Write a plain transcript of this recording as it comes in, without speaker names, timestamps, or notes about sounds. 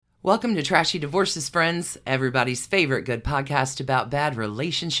Welcome to Trashy Divorces, friends, everybody's favorite good podcast about bad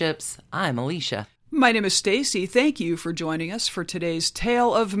relationships. I'm Alicia. My name is Stacy. Thank you for joining us for today's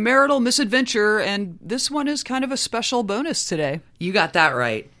tale of marital misadventure, and this one is kind of a special bonus today. You got that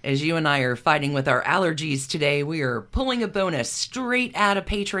right. As you and I are fighting with our allergies today, we are pulling a bonus straight out of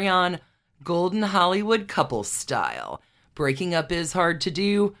Patreon, Golden Hollywood couple style. Breaking up is hard to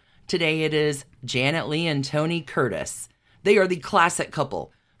do. Today it is Janet Leigh and Tony Curtis. They are the classic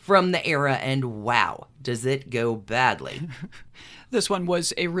couple from the era, and wow, does it go badly. This one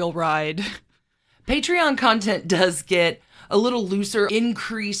was a real ride. Patreon content does get a little looser,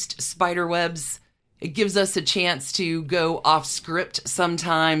 increased spiderwebs. It gives us a chance to go off script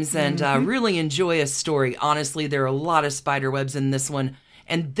sometimes and really enjoy a story. Honestly, there are a lot of spiderwebs in this one,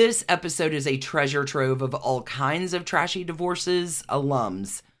 and this episode is a treasure trove of all kinds of Trashy Divorces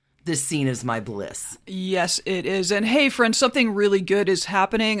alums. This scene is my bliss. Yes, it is. And hey, friends, something really good is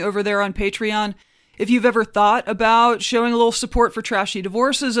happening over there on Patreon. If you've ever thought about showing a little support for Trashy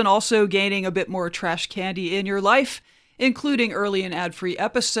Divorces and also gaining a bit more trash candy in your life, including early and ad-free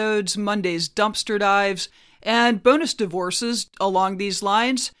episodes, Monday's dumpster dives, and bonus divorces along these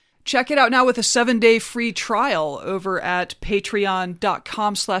lines, check it out now with a 7-day free trial over at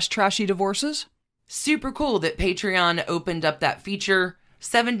patreon.com/trashydivorces. Super cool that Patreon opened up that feature.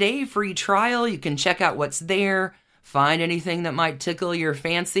 7-day free trial. You can check out what's there, find anything that might tickle your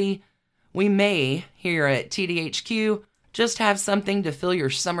fancy. We may, here at TDHQ, just have something to fill your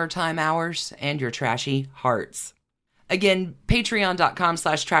summertime hours and your trashy hearts. Again,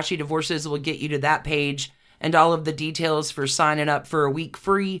 patreon.com/trashydivorces will get you to that page and all of the details for signing up for a week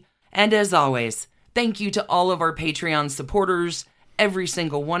free. And as always, thank you to all of our Patreon supporters. Every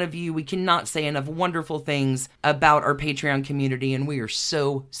single one of you. We cannot say enough wonderful things about our Patreon community, and we are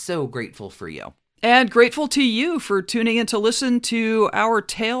so, so grateful for you. And grateful to you for tuning in to listen to our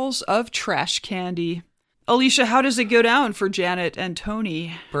tales of trash candy. Alicia, how does it go down for Janet and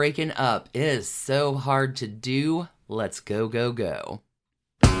Tony? Breaking up is so hard to do. Let's go, go, go.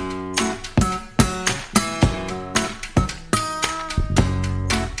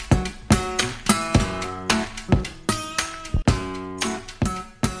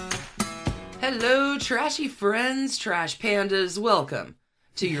 Hello, trashy friends, trash pandas. Welcome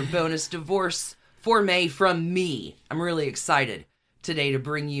to your bonus divorce for May from me. I'm really excited today to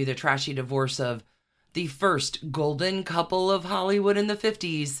bring you the trashy divorce of the first golden couple of Hollywood in the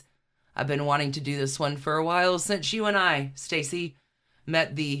 50s. I've been wanting to do this one for a while since you and I, Stacy,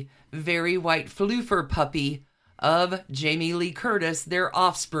 met the very white floofer puppy of Jamie Lee Curtis, their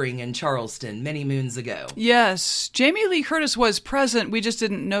offspring in Charleston many moons ago. Yes, Jamie Lee Curtis was present. We just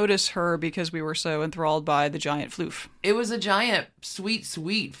didn't notice her because we were so enthralled by the giant floof. It was a giant, sweet,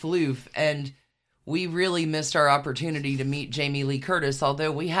 sweet floof, and we really missed our opportunity to meet Jamie Lee Curtis,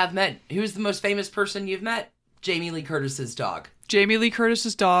 although we have met. Who's the most famous person you've met? Jamie Lee Curtis's dog. Jamie Lee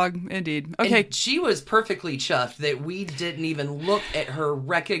Curtis's dog, indeed. Okay. And she was perfectly chuffed that we didn't even look at her,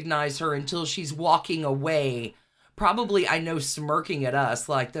 recognize her until she's walking away. Probably, I know, smirking at us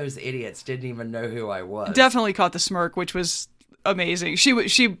like those idiots didn't even know who I was. Definitely caught the smirk, which was amazing. She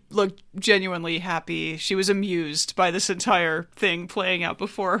looked genuinely happy. She was amused by this entire thing playing out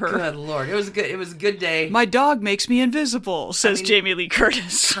before her. Good Lord. It was a good day. My dog makes me invisible, says Jamie Lee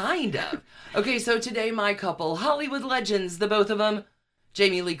Curtis. Kind of. Okay, so today my couple, Hollywood legends, the both of them.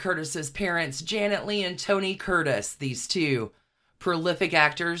 Jamie Lee Curtis's parents, Janet Leigh and Tony Curtis. These two prolific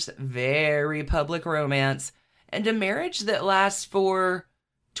actors, very public romance. And a marriage that lasts for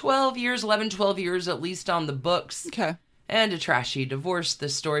 12 years, 12 years at least on the books. Okay. And a trashy divorce.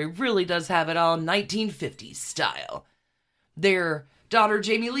 This story really does have it all 1950s style. Their daughter,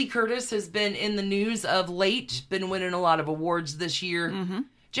 Jamie Lee Curtis, has been in the news of late, been winning a lot of awards this year. Mm-hmm.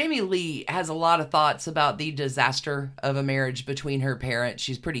 Jamie Lee has a lot of thoughts about the disaster of a marriage between her parents.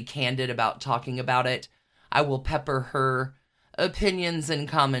 She's pretty candid about talking about it. I will pepper her opinions and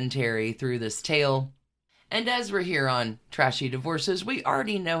commentary through this tale. And as we're here on Trashy Divorces, we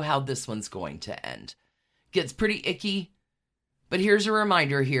already know how this one's going to end. Gets pretty icky, but here's a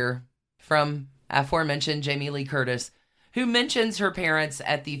reminder here from aforementioned Jamie Lee Curtis, who mentions her parents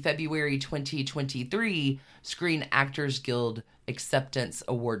at the February 2023 Screen Actors Guild Acceptance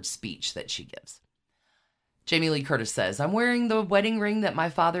Award speech that she gives. Jamie Lee Curtis says, "I'm wearing the wedding ring that my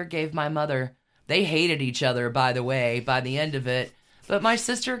father gave my mother. They hated each other, by the way, by the end of it, but my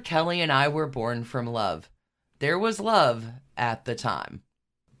sister Kelly and I were born from love. There was love at the time."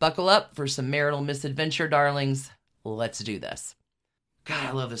 Buckle up for some marital misadventure, darlings. Let's do this. God,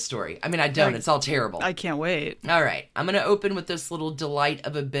 I love this story. I mean, I don't. It's all terrible. I can't wait. All right. I'm going to open with this little delight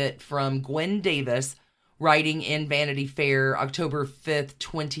of a bit from Gwen Davis, writing in Vanity Fair October 5th,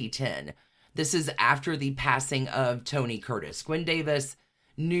 2010. This is after the passing of Tony Curtis. Gwen Davis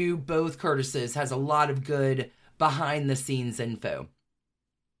knew both Curtises, has a lot of good behind-the-scenes info.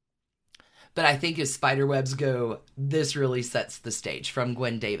 But I think as spiderwebs go, this really sets the stage from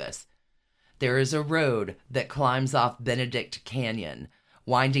Gwen Davis. There is a road that climbs off Benedict Canyon,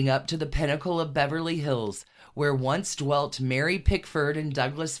 winding up to the pinnacle of Beverly Hills, where once dwelt Mary Pickford and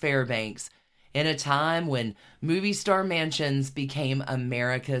Douglas Fairbanks, in a time when movie star mansions became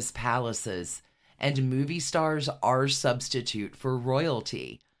America's palaces, and movie stars are substitute for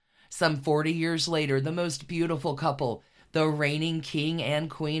royalty. Some 40 years later, the most beautiful couple, the reigning king and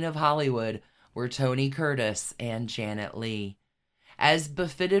queen of Hollywood, were Tony Curtis and Janet Leigh. As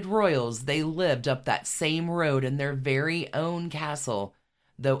befitted royals, they lived up that same road in their very own castle,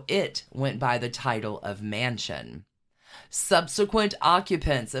 though it went by the title of mansion. Subsequent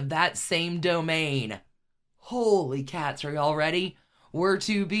occupants of that same domain, holy cats, are y'all ready? Were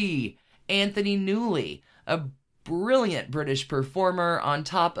to be Anthony Newley, a brilliant British performer on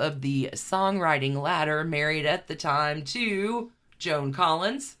top of the songwriting ladder, married at the time to Joan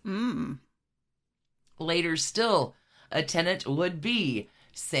Collins. Later still, a tenant would be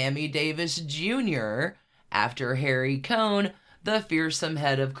Sammy Davis Jr., after Harry Cohn, the fearsome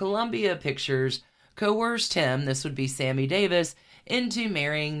head of Columbia Pictures, coerced him, this would be Sammy Davis, into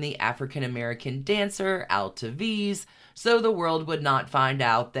marrying the African-American dancer Alta V's, so the world would not find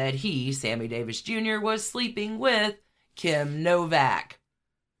out that he, Sammy Davis Jr., was sleeping with Kim Novak.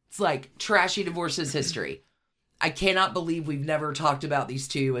 It's like trashy divorces history. I cannot believe we've never talked about these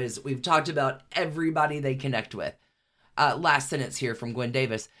two, as we've talked about everybody they connect with. Last sentence here from Gwen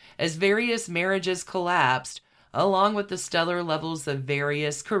Davis. As various marriages collapsed, along with the stellar levels of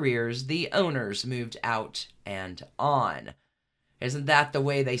various careers, the owners moved out and on. Isn't that the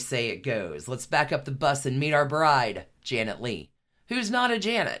way they say it goes? Let's back up the bus and meet our bride, Janet Leigh, who's not a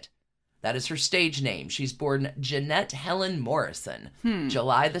Janet. That is her stage name. She's born Jeanette Helen Morrison,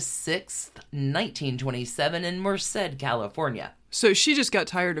 July the 6th, 1927 in Merced, California. So she just got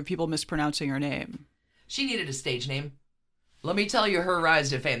tired of people mispronouncing her name. She needed a stage name. Let me tell you her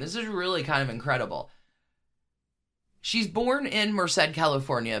rise to fame. This is really kind of incredible. She's born in Merced,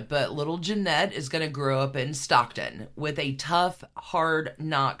 California, but little Jeanette is going to grow up in Stockton with a tough, hard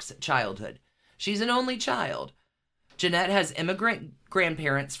knocks childhood. She's an only child. Jeanette has immigrant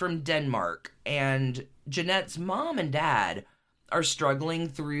grandparents from Denmark, and Jeanette's mom and dad are struggling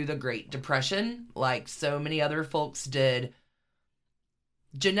through the Great Depression, like so many other folks did.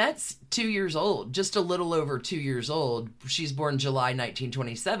 Jeanette's 2 years old, just a little over 2 years old. She's born July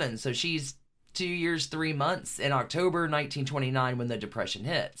 1927, so she's 2 years, 3 months in October 1929 when the Depression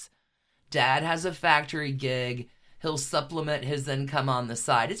hits. Dad has a factory gig. He'll supplement his income on the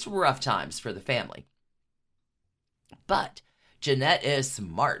side. It's rough times for the family. But Jeanette is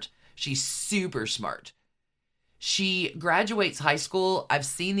smart. She's super smart. She graduates high school. I've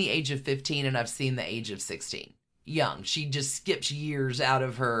seen the age of 15 and I've seen the age of 16. Young. She just skips years out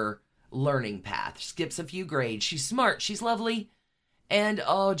of her learning path. Skips a few grades. She's smart. She's lovely. And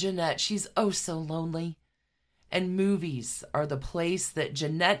oh, Jeanette, she's oh so lonely. And movies are the place that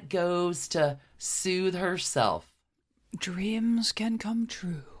Jeanette goes to soothe herself. Dreams can come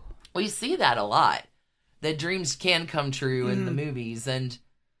true. We see that a lot. That dreams can come true in the movies. And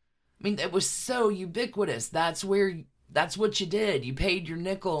I mean, it was so ubiquitous. That's what you did. You paid your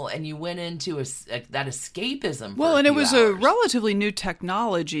nickel and you went into that escapism. Well, and it was a relatively new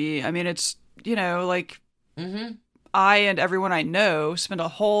technology. I mean, it's, like I and everyone I know spend a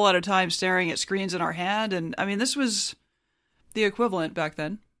whole lot of time staring at screens in our hand. And I mean, this was the equivalent back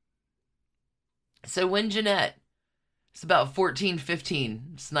then. So when Jeanette is about 14, 15,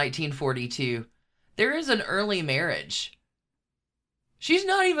 it's 1942, there is an early marriage. She's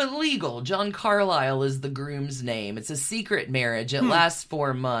not even legal. John Carlyle is the groom's name. It's a secret marriage. It lasts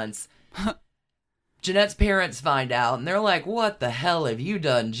 4 months. Jeanette's parents find out, and they're like, what the hell have you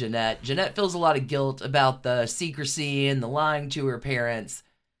done, Jeanette? Jeanette feels a lot of guilt about the secrecy and the lying to her parents.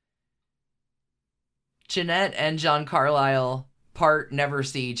 Jeanette and John Carlyle part, never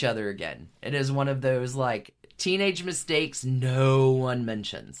see each other again. It is one of those, teenage mistakes no one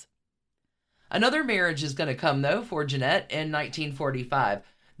mentions. Another marriage is going to come, though, for Jeanette in 1945,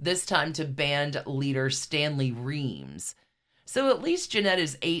 this time to band leader Stanley Reams. So at least Jeanette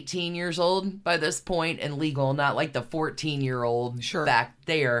is 18 years old by this point and legal, not like the 14-year-old back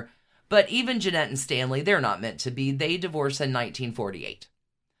there. But even Jeanette and Stanley, they're not meant to be. They divorce in 1948.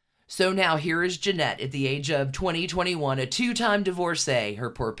 So now here is Jeanette at the age of 21, a two-time divorcee, her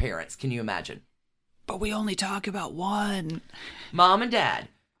poor parents. Can you imagine? But we only talk about one. Mom and Dad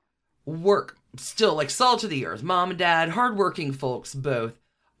work still like salt of the earth, mom and dad, hardworking folks both,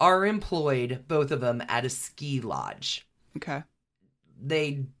 are employed, both of them, at a ski lodge. Okay.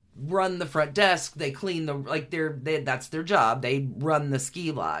 They run the front desk, they clean that's their job. They run the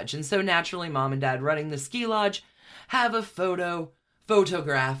ski lodge. And so naturally, mom and dad running the ski lodge have a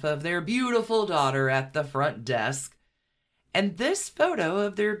photograph of their beautiful daughter at the front desk. And this photo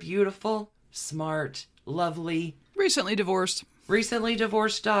of their beautiful, smart, lovely, recently divorced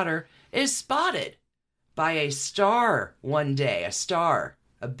daughter is spotted by a star one day.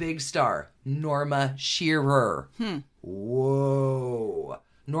 A big star. Norma Shearer. Whoa.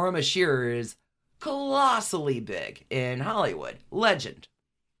 Norma Shearer is colossally big in Hollywood. Legend.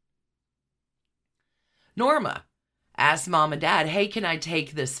 Norma asked mom and dad, hey, can I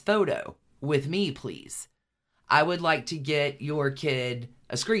take this photo with me, please? I would like to get your kid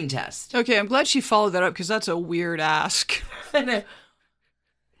a screen test. Okay, I'm glad she followed that up because that's a weird ask.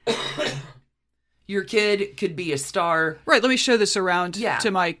 Your kid could be a star. Right, let me show this around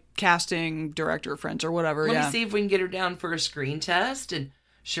to my casting director friends or whatever. Let me see if we can get her down for a screen test. And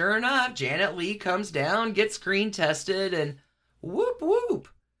sure enough, Janet Leigh comes down, gets screen tested, and whoop, whoop.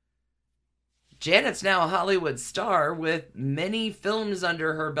 Janet's now a Hollywood star with many films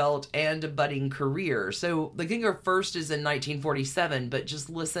under her belt and a budding career. So I think her first is in 1947, but just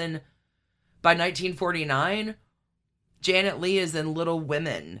listen, by 1949, Janet Leigh is in Little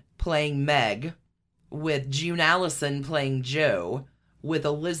Women playing Meg, with June Allison playing Jo, with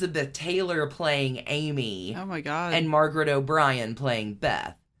Elizabeth Taylor playing Amy. Oh my God. And Margaret O'Brien playing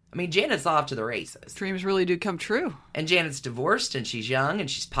Beth. I mean, Janet's off to the races. Dreams really do come true. And Janet's divorced, and she's young, and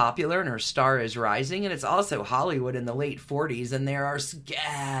she's popular, and her star is rising, and it's also Hollywood in the late 40s, and there are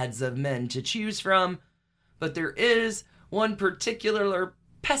scads of men to choose from. But there is one particular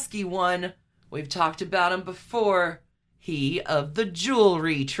pesky one. We've talked about him before. He of the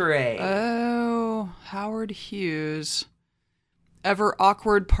jewelry trade. Oh, Howard Hughes. Ever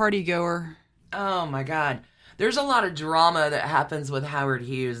awkward party goer. Oh my God. There's a lot of drama that happens with Howard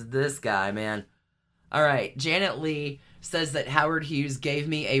Hughes. This guy, man. All right. Janet Leigh says that Howard Hughes gave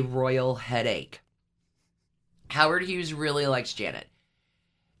me a royal headache. Howard Hughes really likes Janet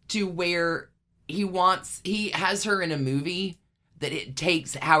to where he has her in a movie that it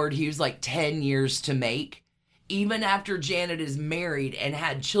takes Howard Hughes like 10 years to make. Even after Janet is married and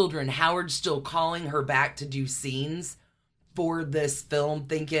had children, Howard's still calling her back to do scenes for this film,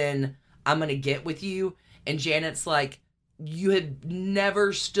 thinking, I'm going to get with you. And Janet's like, you had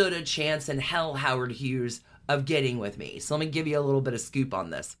never stood a chance in hell, Howard Hughes, of getting with me. So let me give you a little bit of scoop on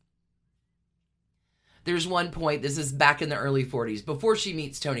this. There's one point, this is back in the early 40s, before she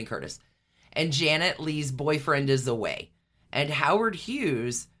meets Tony Curtis. And Janet Leigh's boyfriend is away. And Howard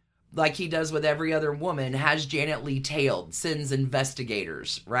Hughes, like he does with every other woman, has Janet Leigh tailed, sends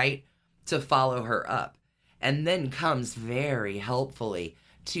investigators, right, to follow her up. And then comes very helpfully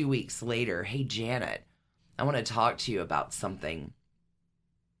 2 weeks later, hey, Janet, I want to talk to you about something.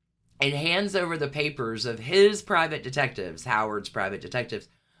 And hands over the papers of his private detectives, Howard's private detectives,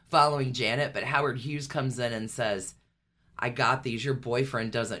 following Janet. But Howard Hughes comes in and says, I got these. Your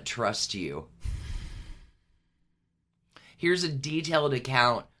boyfriend doesn't trust you. Here's a detailed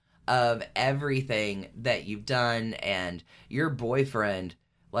account of everything that you've done, and your boyfriend,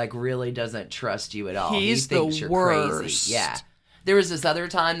 like, really doesn't trust you at all. He's he thinks the you're worst. Crazy. Yeah. There was this other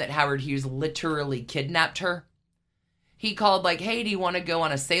time that Howard Hughes literally kidnapped her. He called like, hey, do you want to go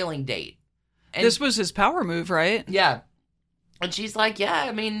on a sailing date? And this was his power move, right? yeah. And she's like, yeah,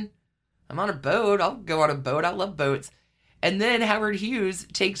 I mean, I'm on a boat. I'll go on a boat. I love boats. And then Howard Hughes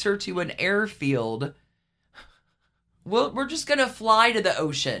takes her to an airfield. Well, we're just going to fly to the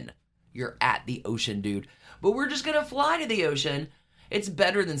ocean. You're at the ocean, dude. But we're just going to fly to the ocean. It's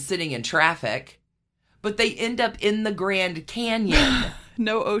better than sitting in traffic. But they end up in the Grand Canyon.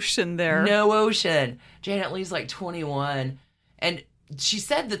 No ocean there. No ocean. Janet Leigh's like 21. And she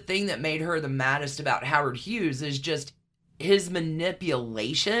said the thing that made her the maddest about Howard Hughes is just his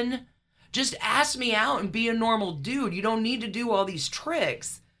manipulation. Just ask me out and be a normal dude. You don't need to do all these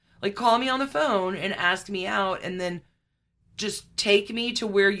tricks. Like, call me on the phone and ask me out, and then just take me to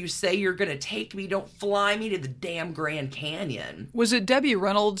where you say you're going to take me. Don't fly me to the damn Grand Canyon. Was it Debbie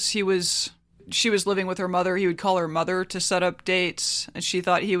Reynolds? She was living with her mother. He would call her mother to set up dates, and she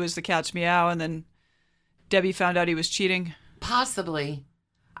thought he was the cat's meow, and then Debbie found out he was cheating. Possibly.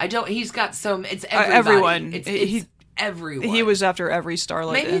 He's got it's everybody. Everyone. It's everyone. He was after every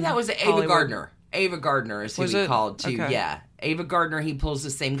starlet. Maybe that was Ava Hollywood. Gardner. Ava Gardner is who he called too. Okay. Yeah. Ava Gardner, he pulls the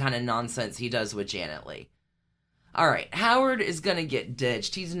same kind of nonsense he does with Janet Leigh. All right. Howard is going to get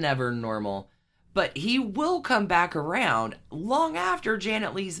ditched. He's never normal. But he will come back around long after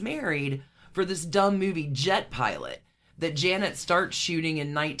Janet Leigh's married for this dumb movie Jet Pilot that Janet starts shooting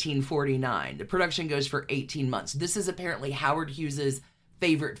in 1949. The production goes for 18 months. This is apparently Howard Hughes's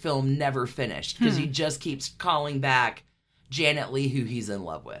favorite film never finished because he just keeps calling back Janet Leigh, who he's in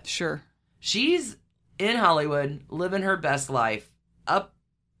love with. Sure. She's in Hollywood, living her best life, up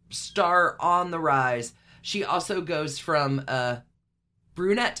star on the rise. She also goes from a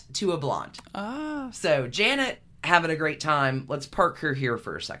brunette to a blonde. Ah. So Janet having a great time. Let's park her here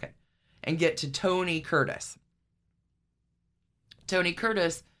for a second and get to Tony Curtis. Tony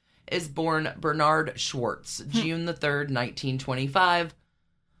Curtis is born Bernard Schwartz, June the 3rd, 1925.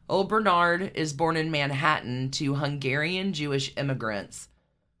 Old Bernard is born in Manhattan to Hungarian Jewish immigrants.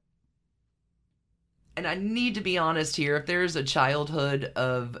 And I need to be honest here, if there's a childhood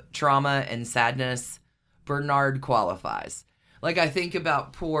of trauma and sadness, Bernard qualifies. Like, I think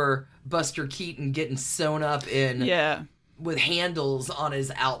about poor Buster Keaton getting sewn up in with handles on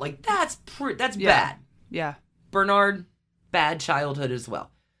his out. Like, that's bad. Yeah. Bernard, bad childhood as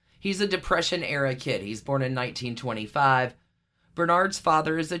well. He's a Depression-era kid. He's born in 1925. Bernard's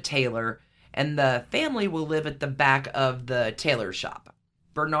father is a tailor, and the family will live at the back of the tailor shop.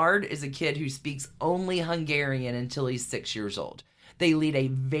 Bernard is a kid who speaks only Hungarian until he's 6 years old. They lead a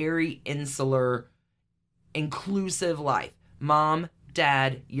very insular, inclusive life. Mom,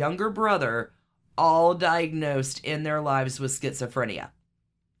 dad, younger brother, all diagnosed in their lives with schizophrenia.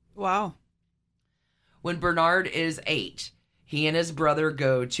 Wow. When Bernard is 8, he and his brother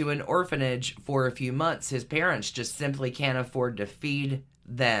go to an orphanage for a few months. His parents just simply can't afford to feed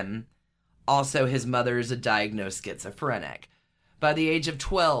them. Also, his mother is a diagnosed schizophrenic. By the age of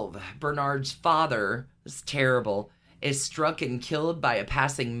 12, Bernard's father, this is terrible, is struck and killed by a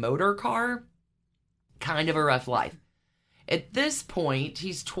passing motor car. Kind of a rough life. At this point,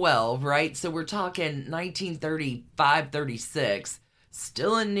 he's 12, right? So we're talking 1935, 36.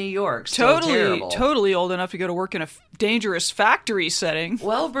 Still in New York. Still terrible. Totally old enough to go to work in a dangerous factory setting.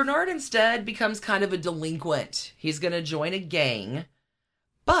 Well, Bernard instead becomes kind of a delinquent. He's going to join a gang,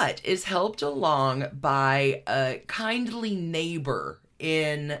 but is helped along by a kindly neighbor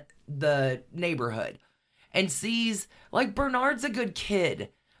in the neighborhood and sees, like, Bernard's a good kid.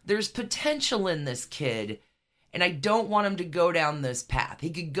 There's potential in this kid, and I don't want him to go down this path.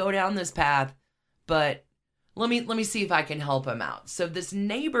 He could go down this path, but let me see if I can help him out. So this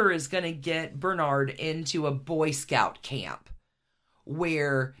neighbor is going to get Bernard into a Boy Scout camp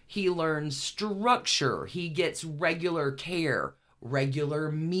where he learns structure. He gets regular care,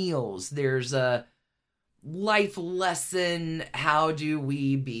 regular meals. There's a life lesson. How do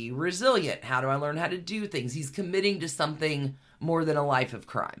we be resilient? How do I learn how to do things? He's committing to something more than a life of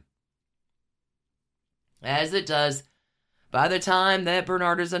crime. As it does, by the time that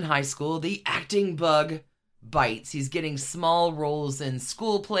Bernard is in high school, the acting bug bites. He's getting small roles in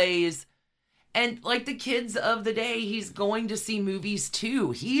school plays. And like the kids of the day, he's going to see movies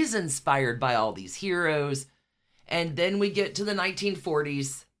too. He's inspired by all these heroes. And then we get to the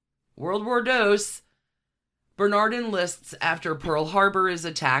 1940s, World War II. Bernard enlists after Pearl Harbor is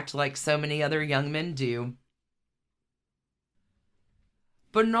attacked, like so many other young men do.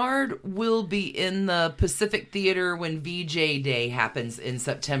 Bernard will be in the Pacific Theater when VJ Day happens in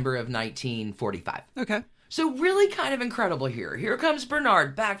September of 1945. Okay. So really kind of incredible here. Here comes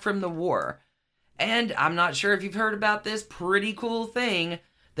Bernard back from the war. And I'm not sure if you've heard about this pretty cool thing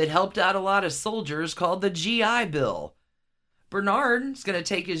that helped out a lot of soldiers called the GI Bill. Bernard's going to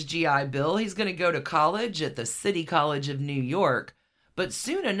take his GI Bill. He's going to go to college at the City College of New York. But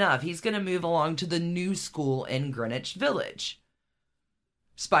soon enough, he's going to move along to the new school in Greenwich Village.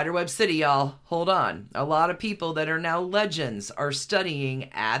 Spiderweb City, y'all. Hold on. A lot of people that are now legends are studying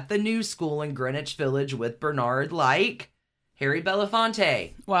at the new school in Greenwich Village with Bernard, like Harry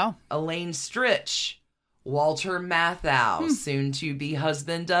Belafonte. Wow. Elaine Stritch. Walter Matthau, soon to be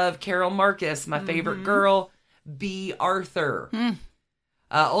husband of Carol Marcus, my favorite girl. B. Arthur.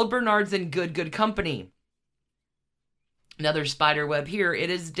 Old Bernard's in good company. Another spiderweb here. It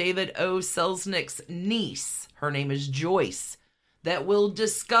is David O. Selznick's niece. Her name is Joyce. That will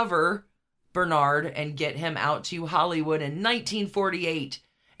discover Bernard and get him out to Hollywood in 1948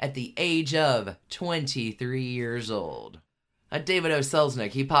 at the age of 23 years old. David O.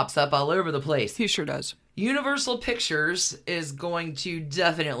 Selznick, he pops up all over the place. He sure does. Universal Pictures is going to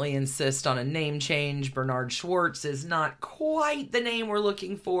definitely insist on a name change. Bernard Schwartz is not quite the name we're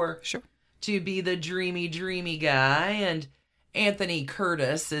looking for. Sure. To be the dreamy guy. And Anthony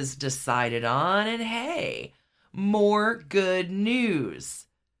Curtis is decided on. And hey, more good news.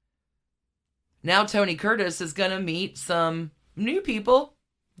 Now Tony Curtis is going to meet some new people.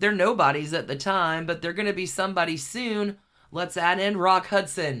 They're nobodies at the time, but they're going to be somebody soon Let's add in Rock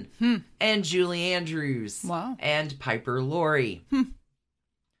Hudson and Julie Andrews. Wow. And Piper Laurie.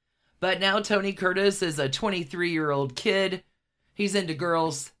 But now Tony Curtis is a 23-year-old kid. He's into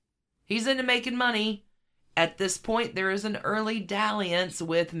girls. He's into making money. At this point, there is an early dalliance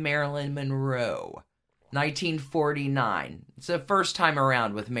with Marilyn Monroe. 1949. It's the first time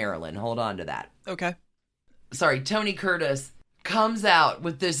around with Marilyn. Hold on to that. Okay. Sorry, Tony Curtis comes out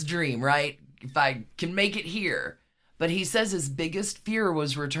with this dream, right? If I can make it here. But he says his biggest fear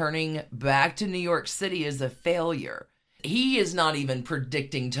was returning back to New York City as a failure. He is not even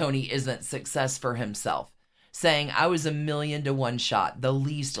predicting Tony isn't success for himself, saying, I was 1,000,000 to 1 shot, the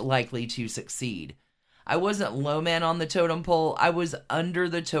least likely to succeed. I wasn't low man on the totem pole. I was under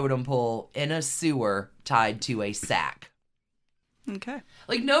the totem pole in a sewer tied to a sack. Okay.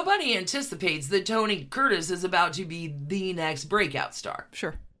 Like, nobody anticipates that Tony Curtis is about to be the next breakout star.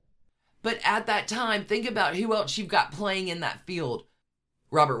 Sure. But at that time, think about who else you've got playing in that field.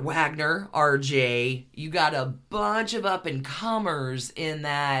 Robert Wagner, RJ. You got a bunch of up-and-comers in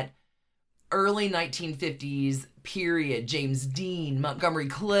that early 1950s period. James Dean, Montgomery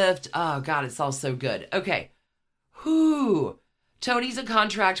Clift. Oh, God, it's all so good. Okay. Tony's a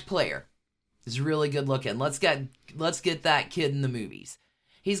contract player. He's really good looking. Let's get that kid in the movies.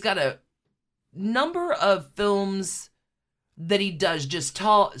 He's got a number of films that he does just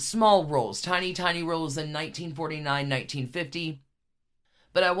small roles, tiny roles in 1949, 1950.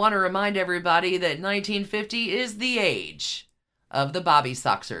 But I want to remind everybody that 1950 is the age of the Bobby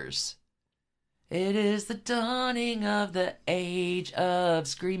Soxers. It is the dawning of the age of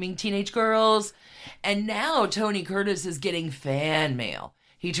screaming teenage girls. And now Tony Curtis is getting fan mail.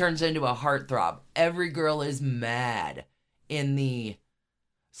 He turns into a heartthrob. Every girl is mad in the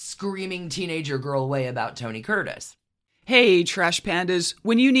screaming teenager girl way about Tony Curtis. Hey, Trash Pandas.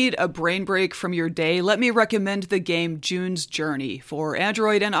 When you need a brain break from your day, let me recommend the game June's Journey for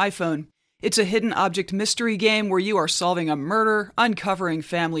Android and iPhone. It's a hidden object mystery game where you are solving a murder, uncovering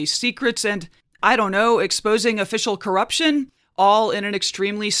family secrets, and, I don't know, exposing official corruption, all in an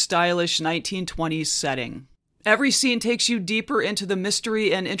extremely stylish 1920s setting. Every scene takes you deeper into the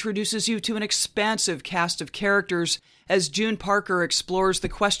mystery and introduces you to an expansive cast of characters as June Parker explores the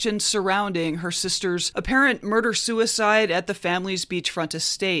questions surrounding her sister's apparent murder-suicide at the family's beachfront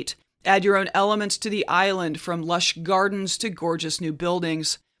estate. Add your own elements to the island, from lush gardens to gorgeous new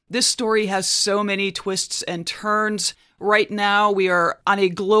buildings. This story has so many twists and turns. Right now, we are on a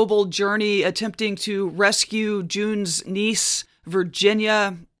global journey attempting to rescue June's niece,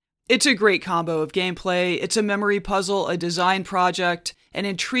 Virginia. It's a great combo of gameplay. It's a memory puzzle, a design project, an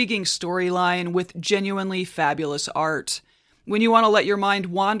intriguing storyline with genuinely fabulous art. When you want to let your mind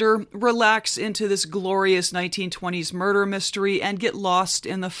wander, relax into this glorious 1920s murder mystery and get lost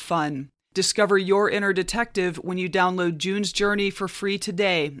in the fun. Discover your inner detective when you download June's Journey for free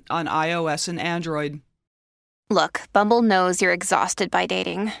today on iOS and Android. Look, Bumble knows you're exhausted by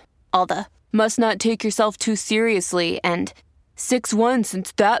dating. All the, must not take yourself too seriously, and 6'1"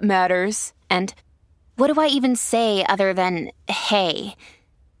 since that matters, and what do I even say other than, hey?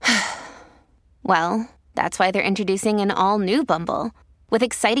 Well, that's why they're introducing an all-new Bumble, with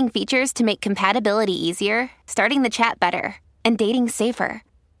exciting features to make compatibility easier, starting the chat better, and dating safer.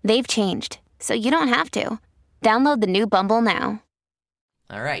 They've changed, so you don't have to. Download the new Bumble now.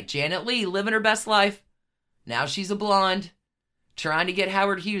 All right, Janet Leigh living her best life. Now she's a blonde, trying to get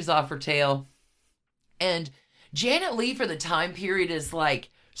Howard Hughes off her tail. And Janet Leigh for the time period is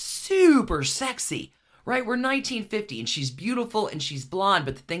like super sexy, right? We're 1950 and she's beautiful and she's blonde.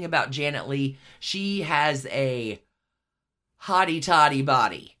 But the thing about Janet Leigh, she has a hottie-toddy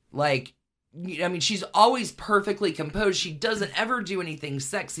body. Like, I mean, she's always perfectly composed. She doesn't ever do anything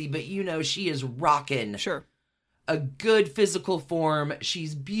sexy, but you know, she is rocking. Sure. A good physical form.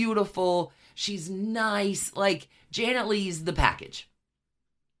 She's beautiful. She's nice. Like, Janet Leigh's the package.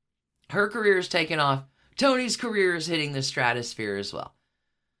 Her career is taking off. Tony's career is hitting the stratosphere as well.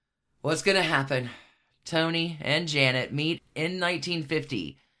 What's going to happen? Tony and Janet meet in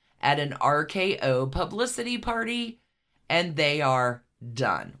 1950 at an RKO publicity party, and they are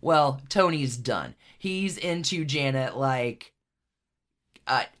done. Well, Tony's done. He's into Janet like,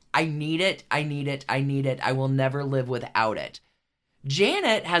 I need it, I need it, I need it. I will never live without it.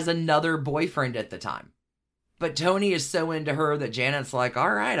 Janet has another boyfriend at the time. But Tony is so into her that Janet's like,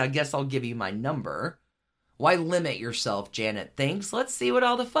 all right, I guess I'll give you my number. Why limit yourself, Janet thinks. Let's see what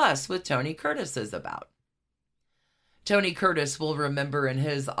all the fuss with Tony Curtis is about. Tony Curtis will remember in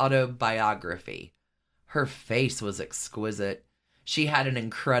his autobiography, her face was exquisite. She had an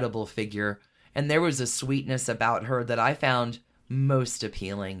incredible figure, and there was a sweetness about her that I found most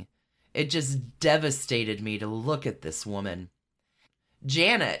appealing. It just devastated me to look at this woman.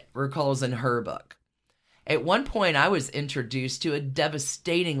 Janet recalls in her book, "At one point I was introduced to a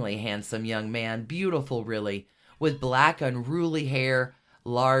devastatingly handsome young man, beautiful really, with black unruly hair,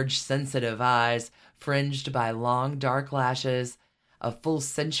 large sensitive eyes, fringed by long dark lashes, a full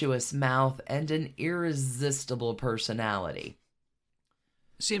sensuous mouth, and an irresistible personality."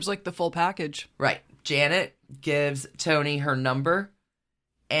 Seems like the full package. Right. Janet gives Tony her number,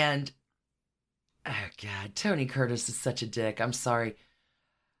 and oh God, Tony Curtis is such a dick. I'm sorry.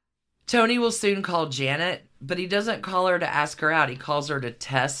 Tony will soon call Janet, but he doesn't call her to ask her out. He calls her to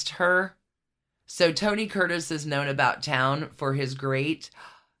test her. So Tony Curtis is known about town for his great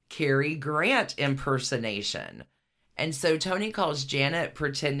Cary Grant impersonation. And so Tony calls Janet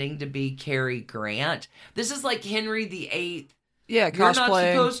pretending to be Cary Grant. This is like Henry VIII. Yeah, You're not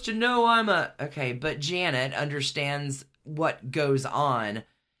cosplaying. supposed to know I'm a... Okay, but Janet understands what goes on.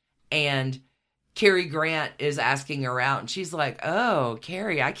 And Cary Grant is asking her out. And she's like, "Oh,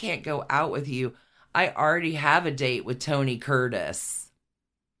 Cary, I can't go out with you. I already have a date with Tony Curtis."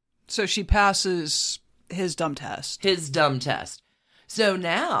 So she passes his dumb test. His dumb test. So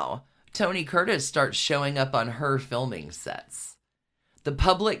now Tony Curtis starts showing up on her filming sets. The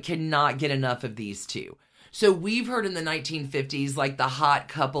public cannot get enough of these two. So we've heard in the 1950s, like, the hot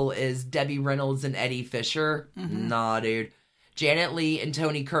couple is Debbie Reynolds and Eddie Fisher. Mm-hmm. Nah, dude. Janet Leigh and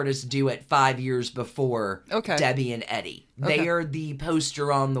Tony Curtis do it 5 years before Debbie and Eddie. Okay. They are the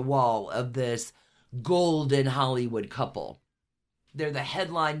poster on the wall of this golden Hollywood couple. They're the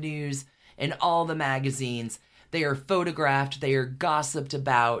headline news in all the magazines. They are photographed. They are gossiped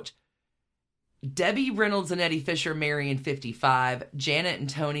about. Debbie Reynolds and Eddie Fisher marry in 55. Janet and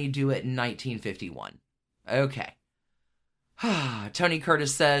Tony do it in 1951. Okay. Tony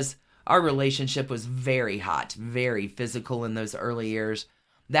Curtis says, "Our relationship was very hot, very physical in those early years.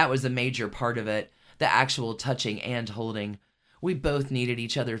 That was a major part of it, the actual touching and holding. We both needed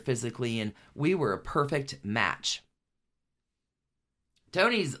each other physically, and we were a perfect match."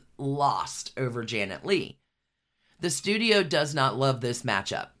 Tony's lost over Janet Leigh. The studio does not love this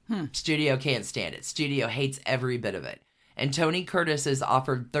matchup. Studio can't stand it. Studio hates every bit of it. And Tony Curtis is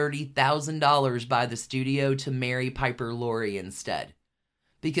offered $30,000 by the studio to marry Piper Laurie instead.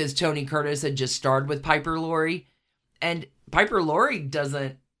 Because Tony Curtis had just starred with Piper Laurie, and Piper Laurie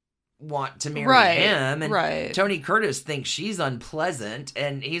doesn't want to marry him. And Tony Curtis thinks she's unpleasant,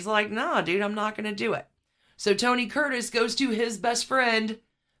 and he's like, "Nah, dude, I'm not going to do it." So Tony Curtis goes to his best friend,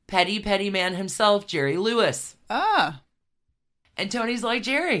 petty man himself, Jerry Lewis. And Tony's like,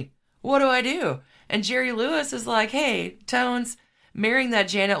 "Jerry, what do I do?" And Jerry Lewis is like, "Hey, Tones, marrying that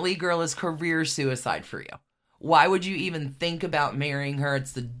Janet Leigh girl is career suicide for you. Why would you even think about marrying her?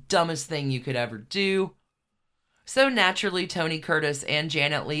 It's the dumbest thing you could ever do." So naturally, Tony Curtis and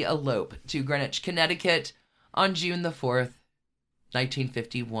Janet Leigh elope to Greenwich, Connecticut on June the 4th,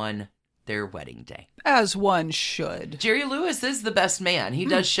 1951, their wedding day. As one should. Jerry Lewis is the best man. He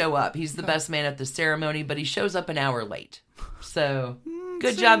does show up. He's the best man at the ceremony, but he shows up an hour late. So,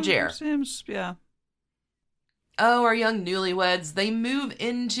 good job, Jer. Seems, yeah. Oh, our young newlyweds, they move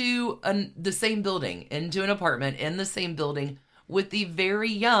into the same building, into an apartment in the same building with the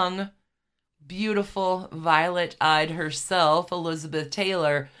very young, beautiful, violet-eyed herself, Elizabeth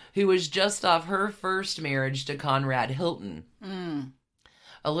Taylor, who was just off her first marriage to Conrad Hilton.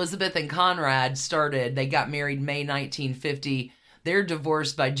 Elizabeth and Conrad they got married May 1950. They're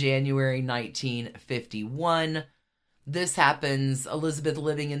divorced by January 1951. This happens, Elizabeth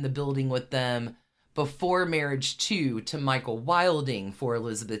living in the building with them before marriage to Michael Wilding for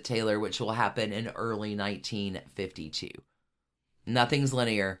Elizabeth Taylor, which will happen in early 1952. Nothing's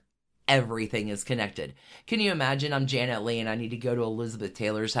linear. Everything is connected. Can you imagine I'm Janet Leigh and I need to go to Elizabeth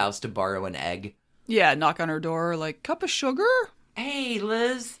Taylor's house to borrow an egg? Yeah, knock on her door, like, "Cup of sugar?" "Hey,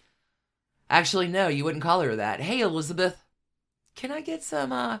 Liz." Actually, no, you wouldn't call her that. "Hey, Elizabeth, can I get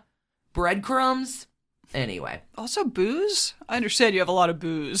some breadcrumbs?" Anyway. Also booze? I understand you have a lot of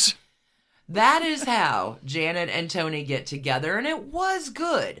booze. That is how Janet and Tony get together, and it was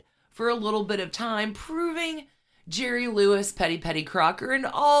good for a little bit of time, proving Jerry Lewis, Petty Crocker, and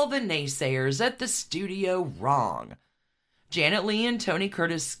all the naysayers at the studio wrong. Janet Leigh and Tony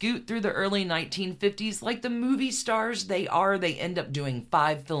Curtis scoot through the early 1950s like the movie stars they are. They end up doing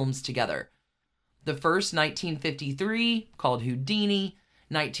 5 films together. The first, 1953, called Houdini.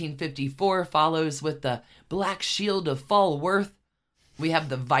 1954 follows with the Black Shield of Falworth. We have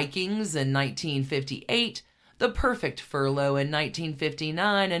The Vikings in 1958, The Perfect Furlough in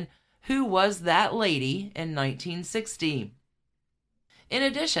 1959, and Who Was That Lady in 1960. In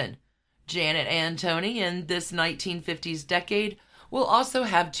addition, Janet and Tony in this 1950s decade will also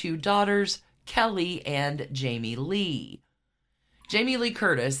have 2 daughters, Kelly and Jamie Leigh. Jamie Lee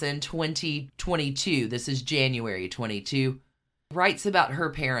Curtis in 2022, this is January 22, writes about her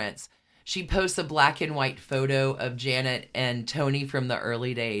parents. She posts a black and white photo of Janet and Tony from the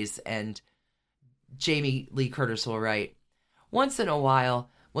early days, and Jamie Lee Curtis will write, "Once in a while,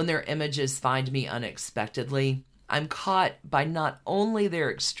 when their images find me unexpectedly, I'm caught by not only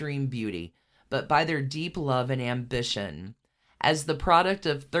their extreme beauty, but by their deep love and ambition. As the product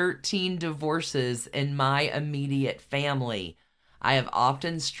of 13 divorces in my immediate family, I have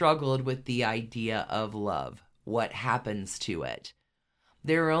often struggled with the idea of love. What happens to it?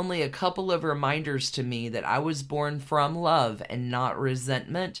 There are only a couple of reminders to me that I was born from love and not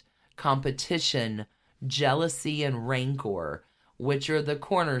resentment, competition, jealousy, and rancor, which are the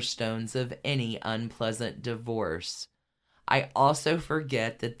cornerstones of any unpleasant divorce. I also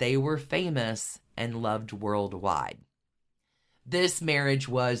forget that they were famous and loved worldwide." This marriage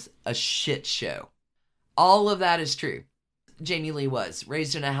was a shit show. All of that is true. Jamie Lee was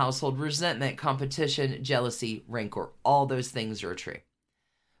raised in a household, resentment, competition, jealousy, rancor. All those things are true.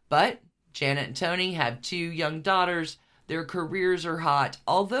 But Janet and Tony have 2 young daughters. Their careers are hot.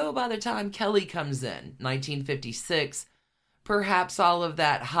 Although by the time Kelly comes in, 1956, perhaps all of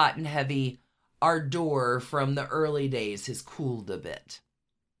that hot and heavy ardor from the early days has cooled a bit.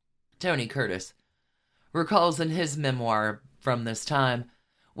 Tony Curtis recalls in his memoir from this time,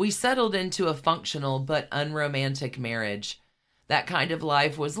 "We settled into a functional but unromantic marriage. That kind of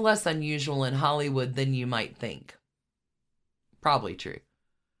life was less unusual in Hollywood than you might think." Probably true.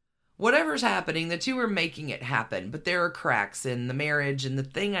 Whatever's happening, the 2 are making it happen, but there are cracks in the marriage, and the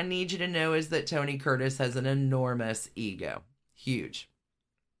thing I need you to know is that Tony Curtis has an enormous ego. Huge.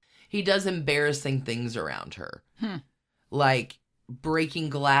 He does embarrassing things around her. Like breaking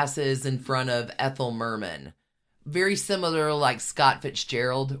glasses in front of Ethel Merman. Very similar like Scott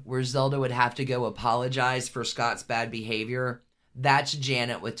Fitzgerald, where Zelda would have to go apologize for Scott's bad behavior. That's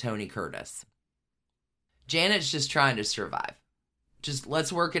Janet with Tony Curtis. Janet's just trying to survive. Just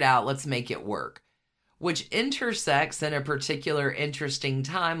let's work it out. Let's make it work. Which intersects in a particular interesting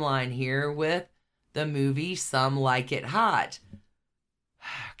timeline here with the movie Some Like It Hot.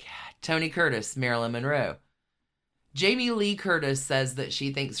 Oh, God. Tony Curtis, Marilyn Monroe. Jamie Lee Curtis says that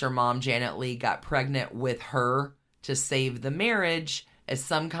she thinks her mom, Janet Leigh, got pregnant with her to save the marriage as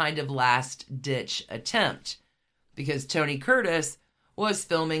some kind of last-ditch attempt, because Tony Curtis was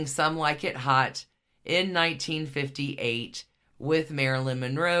filming Some Like It Hot in 1958 with Marilyn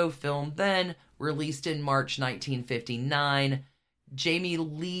Monroe, filmed then, released in March 1959. Jamie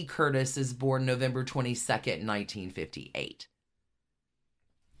Lee Curtis is born November 22nd, 1958.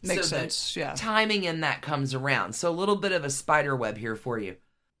 Makes so sense, yeah. Timing in that comes around. So a little bit of a spider web here for you.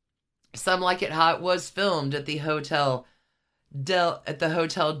 Some Like It Hot was filmed at the Hotel Del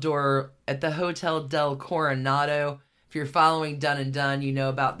Coronado. If you're following Dun and Dun, you know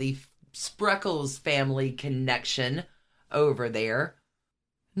about the Spreckles family connection over there.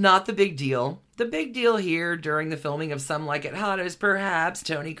 Not the big deal. The big deal here during the filming of Some Like It Hot is perhaps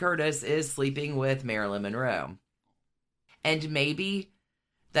Tony Curtis is sleeping with Marilyn Monroe. And maybe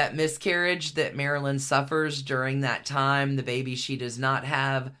that miscarriage that Marilyn suffers during that time, the baby she does not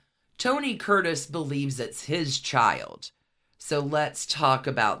have, Tony Curtis believes it's his child. So let's talk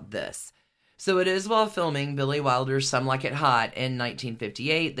about this. So it is while filming Billy Wilder's Some Like It Hot in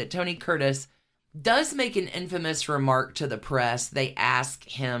 1958 that Tony Curtis does make an infamous remark to the press. They ask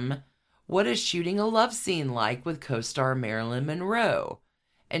him, "What is shooting a love scene like with co-star Marilyn Monroe?"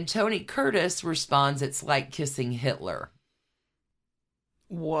 And Tony Curtis responds, "It's like kissing Hitler."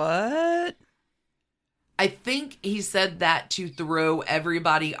 What? I think he said that to throw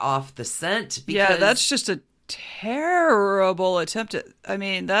everybody off the scent. Because Yeah, that's just a terrible attempt at, I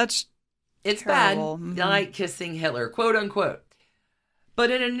mean, that's it's terrible. bad, like kissing Hitler, quote unquote.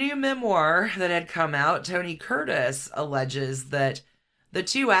 But in a new memoir that had come out, Tony Curtis alleges that the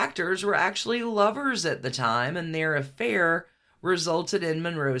 2 actors were actually lovers at the time, and their affair resulted in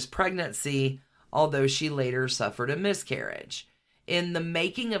Monroe's pregnancy, although she later suffered a miscarriage. In the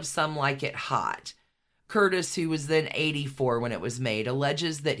making of Some Like It Hot, Curtis, who was then 84 when it was made,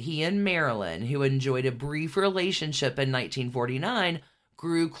 alleges that he and Marilyn, who enjoyed a brief relationship in 1949,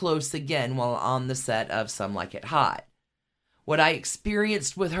 grew close again while on the set of Some Like It Hot. "What I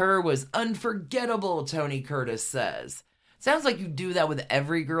experienced with her was unforgettable," Tony Curtis says. Sounds like you do that with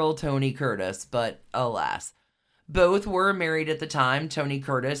every girl, Tony Curtis, but alas. Both were married at the time, Tony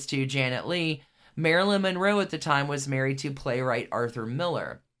Curtis to Janet Leigh. Marilyn Monroe at the time was married to playwright Arthur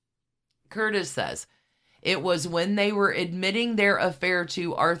Miller. Curtis says, "It was when they were admitting their affair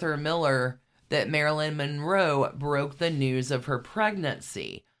to Arthur Miller that Marilyn Monroe broke the news of her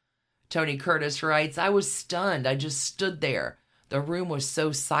pregnancy. Tony Curtis writes, "I was stunned. I just stood there. The room was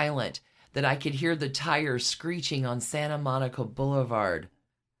so silent that I could hear the tires screeching on Santa Monica Boulevard."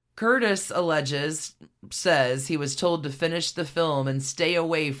 Curtis says he was told to finish the film and stay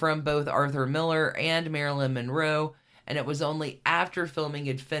away from both Arthur Miller and Marilyn Monroe, and it was only after filming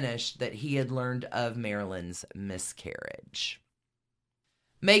had finished that he had learned of Marilyn's miscarriage.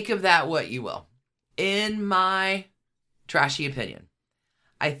 Make of that what you will. In my trashy opinion,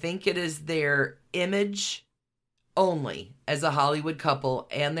 I think it is their image only as a Hollywood couple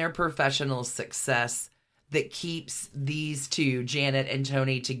and their professional success that keeps these two, Janet and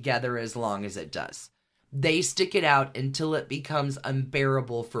Tony, together as long as it does. They stick it out until it becomes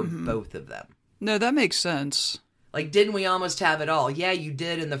unbearable for both of them. No, that makes sense. Like, didn't we almost have it all? Yeah, you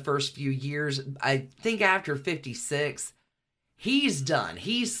did in the first few years. I think after 56, he's done.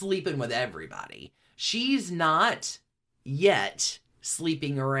 He's sleeping with everybody. She's not yet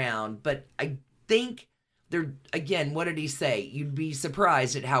sleeping around, but I think they're, again, what did he say? You'd be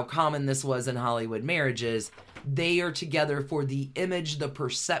surprised at how common this was in Hollywood marriages. They are together for the image, the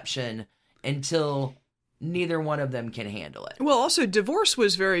perception, until neither one of them can handle it. Well, also, divorce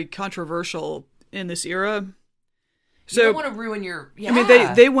was very controversial in this era. So, you don't want to ruin your... Yeah. I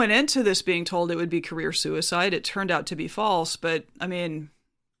mean, they went into this being told it would be career suicide. It turned out to be false, but, I mean,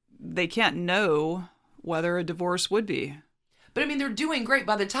 they can't know whether a divorce would be. But, I mean, they're doing great.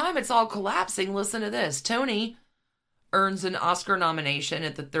 By the time it's all collapsing, listen to this. Tony earns an Oscar nomination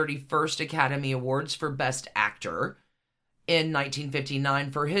at the 31st Academy Awards for Best Actor in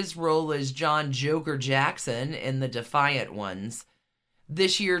 1959 for his role as John Joker Jackson in The Defiant Ones.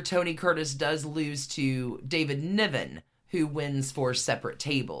 This year, Tony Curtis does lose to David Niven, who wins for Separate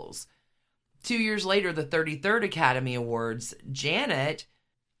Tables. 2 years later, the 33rd Academy Awards, Janet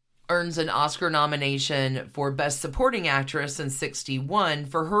earns an Oscar nomination for Best Supporting Actress in 61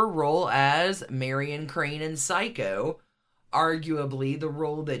 for her role as Marion Crane in Psycho, arguably the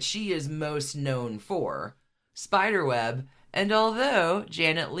role that she is most known for, Spiderweb. And although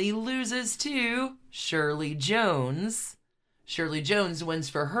Janet Leigh loses to Shirley Jones wins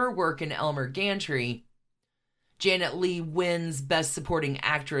for her work in Elmer Gantry. Janet Leigh wins Best Supporting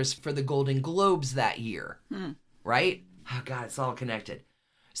Actress for the Golden Globes that year. Right? Oh, God, it's all connected.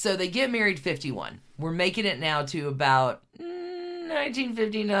 So they get married 51. We're making it now to about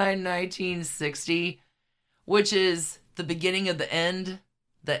 1959, 1960, which is the beginning of the end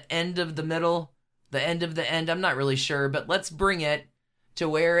of the middle, the end of the end. I'm not really sure, but let's bring it to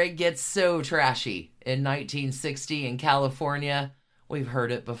where it gets so trashy in 1960 in California. We've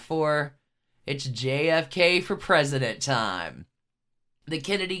heard it before. It's JFK for president time. The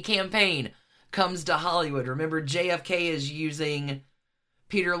Kennedy campaign comes to Hollywood. Remember, JFK is using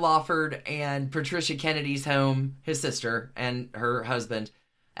Peter Lawford and Patricia Kennedy's home, his sister and her husband,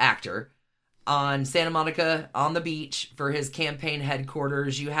 actor, on Santa Monica on the beach for his campaign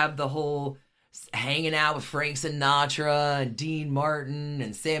headquarters. You have the whole hanging out with Frank Sinatra and Dean Martin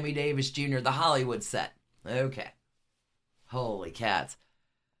and Sammy Davis Jr., the Hollywood set. Okay. Holy cats.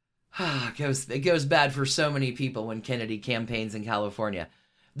 It goes bad for so many people when Kennedy campaigns in California.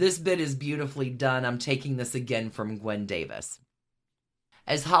 This bit is beautifully done. I'm taking this again from Gwen Davis.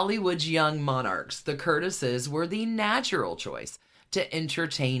 As Hollywood's young monarchs, the Curtises were the natural choice to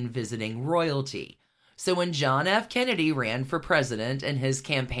entertain visiting royalty. So when John F. Kennedy ran for president and his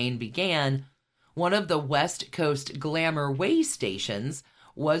campaign began, one of the West Coast glamour way stations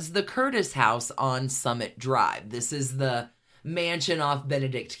was the Curtis House on Summit Drive. This is the mansion off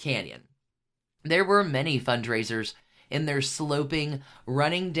Benedict Canyon. There were many fundraisers in their sloping,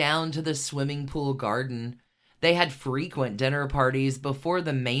 running down to the swimming pool garden. They had frequent dinner parties before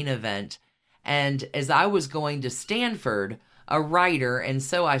the main event, and as I was going to Stanford, a writer, and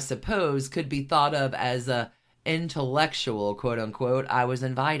so I suppose could be thought of as a intellectual, quote-unquote, I was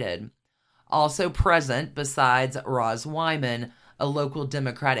invited. Also present, besides Roz Wyman, a local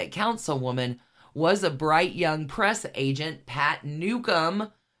Democratic councilwoman, was a bright young press agent, Pat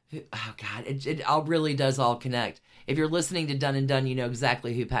Newcomb. Oh, God, it all really does all connect. If you're listening to Dun and Dun, you know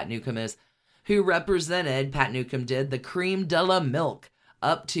exactly who Pat Newcomb is. Who represented, Pat Newcomb did, the creme de la milk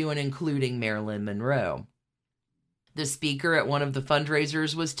up to and including Marilyn Monroe. The speaker at one of the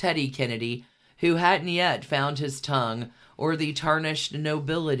fundraisers was Teddy Kennedy, who hadn't yet found his tongue or the tarnished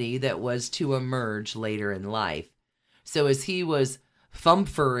nobility that was to emerge later in life. So as he was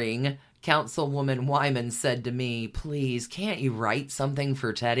fumfering, Councilwoman Wyman said to me, "Please, can't you write something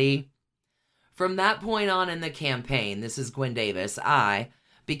for Teddy?" From that point on in the campaign, this is Gwen Davis, I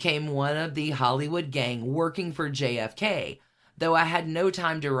became one of the Hollywood gang working for JFK, though I had no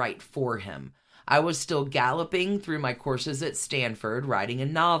time to write for him. I was still galloping through my courses at Stanford, writing a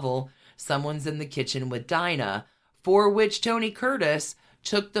novel, Someone's in the Kitchen with Dinah, for which Tony Curtis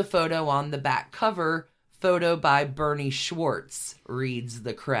took the photo on the back cover, photo by Bernie Schwartz, reads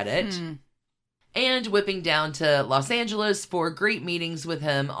the credit. And whipping down to Los Angeles for great meetings with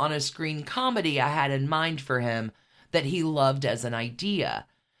him on a screen comedy I had in mind for him that he loved as an idea.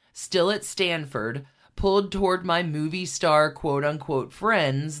 Still at Stanford, pulled toward my movie star quote-unquote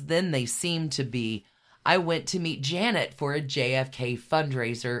friends, then they seemed to be, I went to meet Janet for a JFK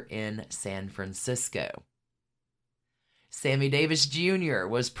fundraiser in San Francisco. Sammy Davis Jr.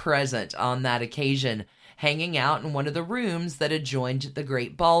 was present on that occasion, hanging out in one of the rooms that adjoined the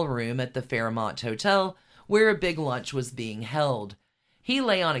great ballroom at the Fairmont Hotel, where a big lunch was being held. He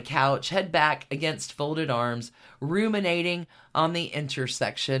lay on a couch, head back against folded arms, ruminating on the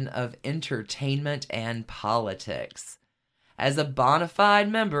intersection of entertainment and politics. As a bona fide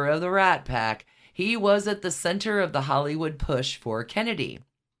member of the Rat Pack, he was at the center of the Hollywood push for Kennedy.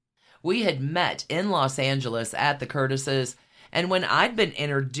 We had met in Los Angeles at the Curtises, and when I'd been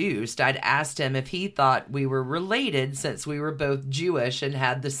introduced, I'd asked him if he thought we were related since we were both Jewish and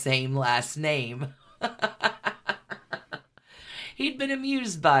had the same last name. He'd been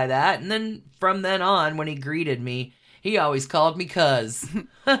amused by that, and then from then on, when he greeted me, he always called me Cuz.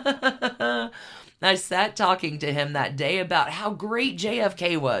 I sat talking to him that day about how great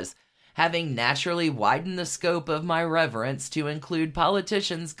JFK was, having naturally widened the scope of my reverence to include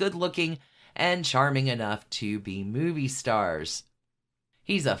politicians good-looking and charming enough to be movie stars.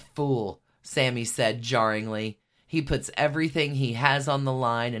 He's a fool, Sammy said jarringly. He puts everything he has on the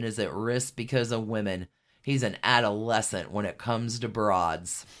line and is at risk because of women. He's an adolescent when it comes to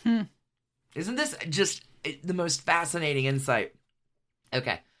broads. Isn't this just the most fascinating insight?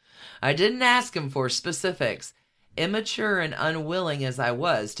 Okay. I didn't ask him for specifics. Immature and unwilling as I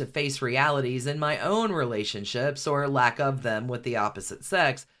was to face realities in my own relationships or lack of them with the opposite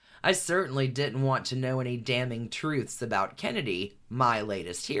sex, I certainly didn't want to know any damning truths about Kennedy, my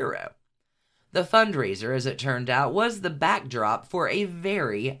latest hero. The fundraiser, as it turned out, was the backdrop for a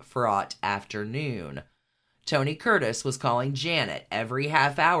very fraught afternoon. Tony Curtis was calling Janet every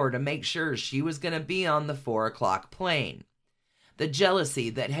half hour to make sure she was going to be on the 4 o'clock plane. The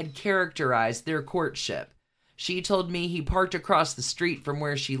jealousy that had characterized their courtship. She told me he parked across the street from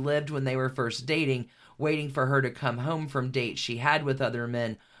where she lived when they were first dating, waiting for her to come home from dates she had with other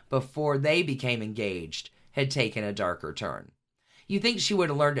men before they became engaged, had taken a darker turn. You think she would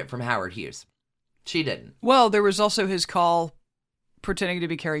have learned it from Howard Hughes. She didn't. Well, there was also his call pretending to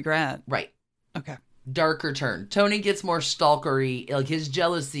be Cary Grant. Right. Okay. Darker turn. Tony gets more stalkery, like his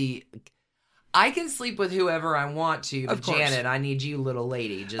jealousy. I can sleep with whoever I want to, but Janet, I need you, little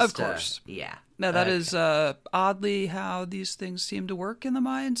lady. Just of course. Yeah. Now, that is oddly how these things seem to work in the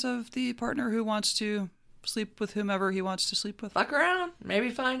minds of the partner who wants to sleep with whomever he wants to sleep with. Fuck around. Maybe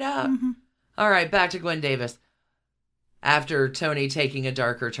find out. All right, back to Gwen Davis. After Tony taking a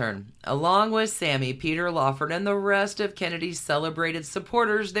darker turn, along with Sammy, Peter Lawford, and the rest of Kennedy's celebrated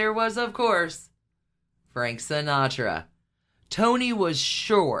supporters, there was, of course, Frank Sinatra. Tony was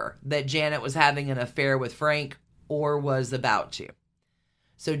sure that Janet was having an affair with Frank, or was about to.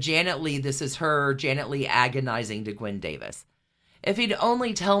 So Janet Leigh, this is her, Janet Leigh agonizing to Gwen Davis. If he'd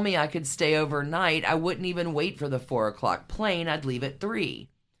only tell me I could stay overnight, I wouldn't even wait for the 4 o'clock plane. I'd leave at 3.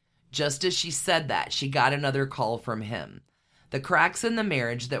 Just as she said that, she got another call from him. The cracks in the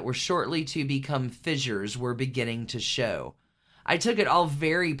marriage that were shortly to become fissures were beginning to show. I took it all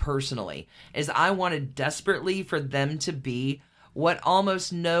very personally, as I wanted desperately for them to be what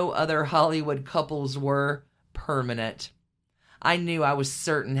almost no other Hollywood couples were, permanent. I knew, I was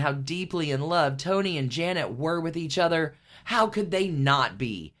certain, how deeply in love Tony and Janet were with each other. How could they not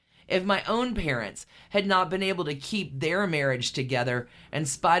be? If my own parents had not been able to keep their marriage together, in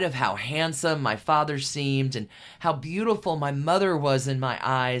spite of how handsome my father seemed and how beautiful my mother was in my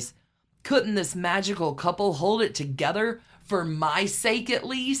eyes, couldn't this magical couple hold it together, for my sake at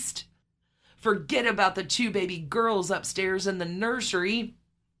least? Forget about the 2 baby girls upstairs in the nursery.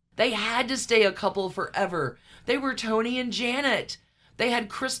 They had to stay a couple forever. They were Tony and Janet. They had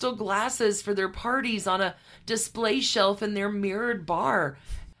crystal glasses for their parties on a display shelf in their mirrored bar,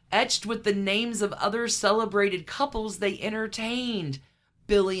 etched with the names of other celebrated couples they entertained.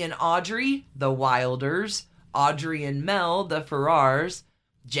 Billy and Audrey, the Wilders. Audrey and Mel, the Ferrars.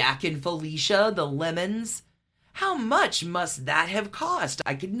 Jack and Felicia, the Lemons. How much must that have cost?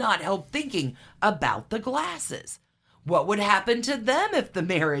 I could not help thinking about the glasses. What would happen to them if the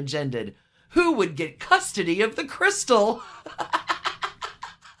marriage ended? Who would get custody of the crystal?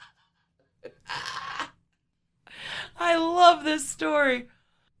 I love this story.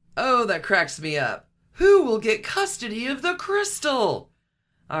 Oh, that cracks me up. Who will get custody of the crystal?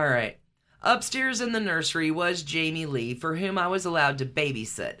 All right. Upstairs in the nursery was Jamie Leigh, for whom I was allowed to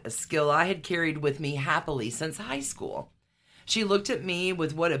babysit, a skill I had carried with me happily since high school. She looked at me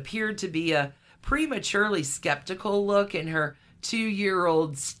with what appeared to be a prematurely skeptical look in her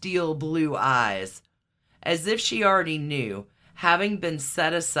 2-year-old steel blue eyes, as if she already knew, having been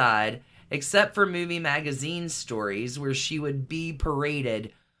set aside, except for movie magazine stories where she would be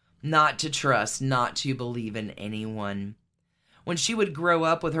paraded, not to trust, not to believe in anyone. When she would grow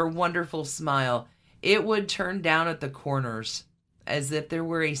up with her wonderful smile, it would turn down at the corners, as if there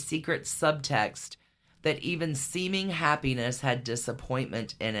were a secret subtext that even seeming happiness had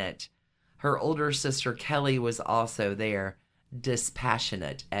disappointment in it. Her older sister Kelly was also there,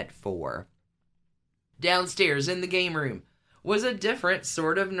 dispassionate at 4. Downstairs in the game room was a different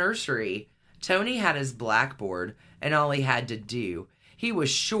sort of nursery. Tony had his blackboard, and all he had to do, he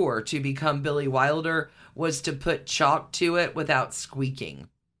was sure to become Billy Wilder, was to put chalk to it without squeaking.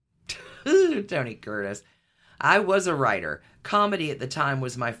 Tony Curtis. I was a writer. Comedy at the time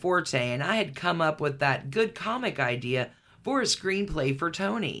was my forte, and I had come up with that good comic idea for a screenplay for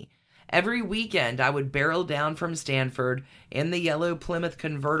Tony. Every weekend, I would barrel down from Stanford in the yellow Plymouth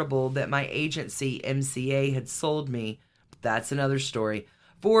convertible that my agency, MCA, had sold me. That's another story.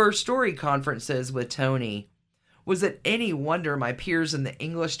 For story conferences with Tony. Was it any wonder my peers in the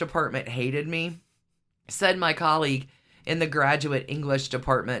English department hated me? Said my colleague in the graduate English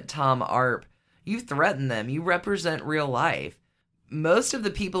department, Tom Arp, "You threaten them. You represent real life. Most of the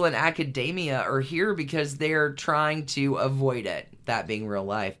people in academia are here because they're trying to avoid it," that being real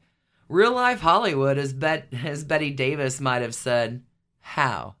life. Real life Hollywood, as Betty Davis might have said.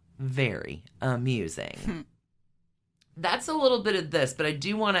 How very amusing. That's a little bit of this, but I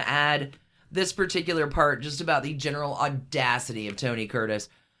do want to add this particular part just about the general audacity of Tony Curtis.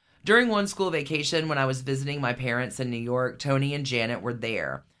 During one school vacation when I was visiting my parents in New York, Tony and Janet were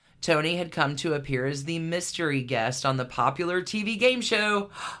there. Tony had come to appear as the mystery guest on the popular TV game show,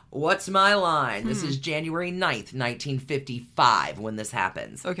 What's My Line? This is January 9th, 1955 when this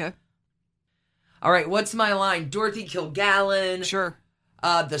happens. Okay. All right, What's My Line? Dorothy Kilgallen. Sure.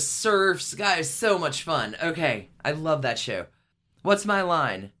 The Surfs. Guys, so much fun. Okay, I love that show. What's My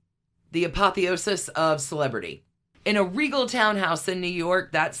Line? The apotheosis of celebrity. In a regal townhouse in New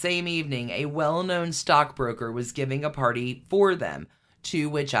York that same evening, a well-known stockbroker was giving a party for them, to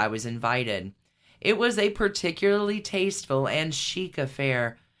which I was invited. It was a particularly tasteful and chic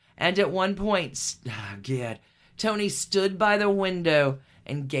affair, and at one point, Tony stood by the window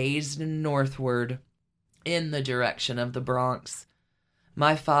and gazed northward, in the direction of the Bronx.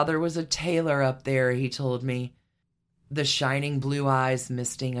 My father was a tailor up there, he told me, the shining blue eyes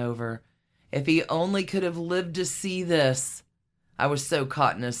misting over. If he only could have lived to see this. I was so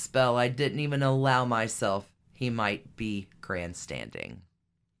caught in a spell I didn't even allow myself he might be grandstanding.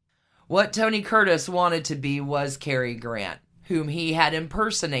 What Tony Curtis wanted to be was Cary Grant, whom he had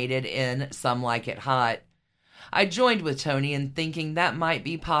impersonated in Some Like It Hot. I joined with Tony in thinking that might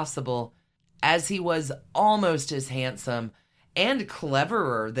be possible, as he was almost as handsome and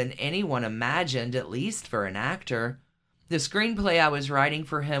cleverer than anyone imagined, at least for an actor. The screenplay I was writing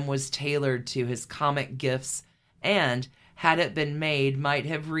for him was tailored to his comic gifts and, had it been made, might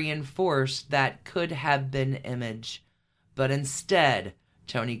have reinforced that could have been image. But instead,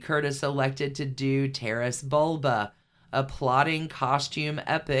 Tony Curtis elected to do Taras Bulba, a plodding costume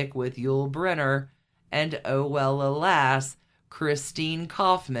epic with Yul Brynner, and oh well alas, Christine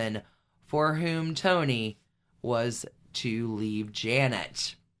Kaufman, for whom Tony was to leave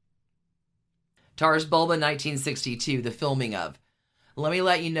Janet. Taras Bulba, 1962, the filming of. Let me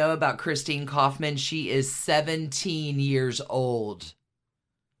let you know about Christine Kaufman. She is 17 years old.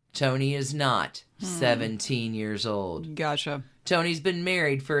 Tony is not 17 years old. Gotcha. Tony's been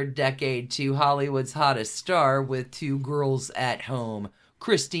married for a decade to Hollywood's hottest star with 2 girls at home.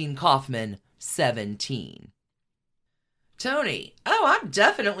 Christine Kaufman, 17. Tony, I'm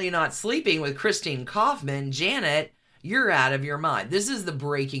definitely not sleeping with Christine Kaufman. Janet, you're out of your mind. This is the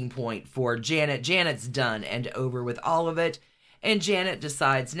breaking point for Janet. Janet's done and over with all of it. And Janet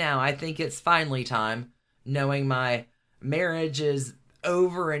decides now, I think it's finally time, knowing my marriage is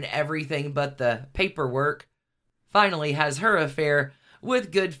over and everything but the paperwork, finally has her affair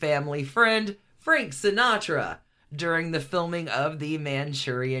with good family friend Frank Sinatra during the filming of The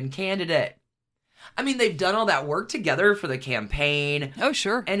Manchurian Candidate. I mean, they've done all that work together for the campaign. Oh,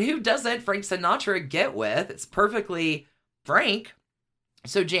 sure. And who doesn't Frank Sinatra get with? It's perfectly Frank.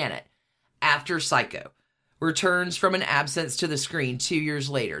 So Janet, after Psycho, returns from an absence to the screen 2 years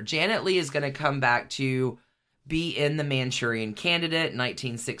later. Janet Leigh is going to come back to be in The Manchurian Candidate,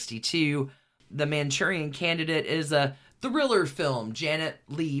 1962. The Manchurian Candidate is a thriller film. Janet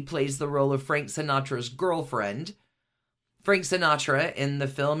Leigh plays the role of Frank Sinatra's girlfriend. Frank Sinatra in the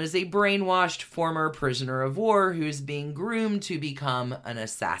film is a brainwashed former prisoner of war who's being groomed to become an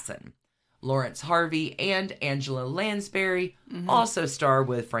assassin. Lawrence Harvey and Angela Lansbury also star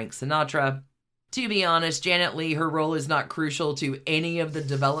with Frank Sinatra. To be honest, Janet Leigh, her role is not crucial to any of the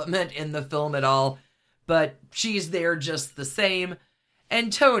development in the film at all, but she's there just the same.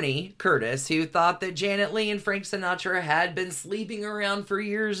 And Tony Curtis, who thought that Janet Leigh and Frank Sinatra had been sleeping around for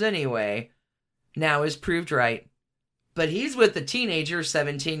years anyway, now is proved right. But he's with the teenager,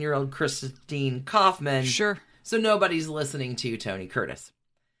 17-year-old Christine Kaufman. Sure. So nobody's listening to Tony Curtis.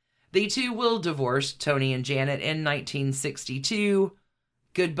 The two will divorce, Tony and Janet, in 1962.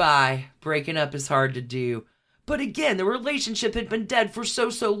 Goodbye. Breaking up is hard to do. But again, the relationship had been dead for so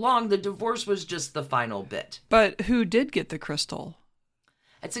long, the divorce was just the final bit. But who did get the crystal?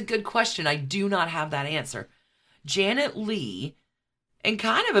 That's a good question. I do not have that answer. Janet Leigh, in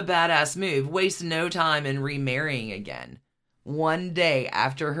kind of a badass move, wastes no time in remarrying again. One day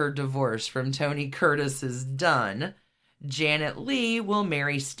after her divorce from Tony Curtis is done, Janet Leigh will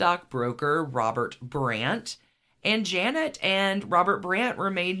marry stockbroker Robert Brandt, and Janet and Robert Brandt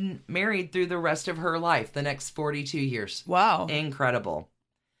remain married through the rest of her life, the next 42 years. Wow. Incredible.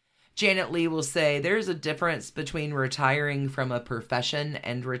 Janet Leigh will say, there's a difference between retiring from a profession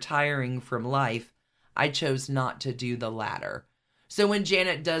and retiring from life. I chose not to do the latter. So when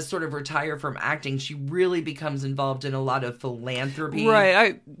Janet does sort of retire from acting, she really becomes involved in a lot of philanthropy.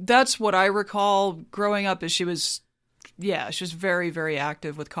 Right. That's what I recall growing up is she was very, very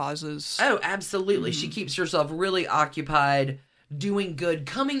active with causes. Oh, absolutely. She keeps herself really occupied, doing good,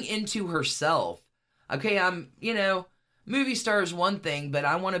 coming into herself. Okay, movie star is one thing, but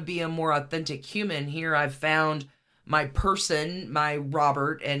I want to be a more authentic human. Here I've found my person, my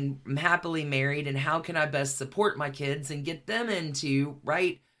Robert, and I'm happily married, and how can I best support my kids and get them into,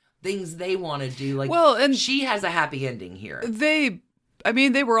 things they want to do. And she has a happy ending here. They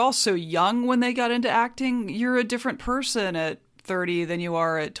were all so young when they got into acting. You're a different person at 30 than you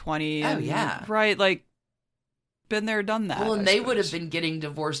are at 20. Oh, yeah. Right, been there, done that. Well, and they would have been getting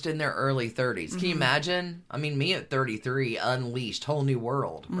divorced in their early 30s. Can you imagine? Me at 33, unleashed, whole new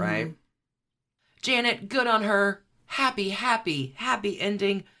world, right? Janet, good on her. Happy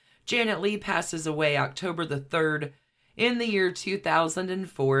ending. Janet Leigh passes away October the 3rd in the year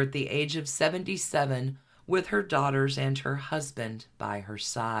 2004 at the age of 77 with her daughters and her husband by her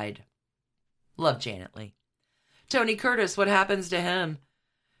side. Love Janet Leigh. Tony Curtis, what happens to him?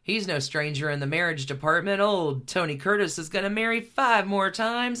 He's no stranger in the marriage department. Old Tony Curtis is going to marry 5 more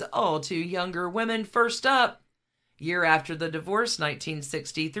times, all 2 younger women. First up, year after the divorce,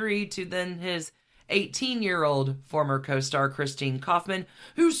 1963, to then his 18-year-old former co-star Christine Kaufman,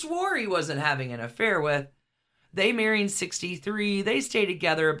 who swore he wasn't having an affair with. They married in 63. They stayed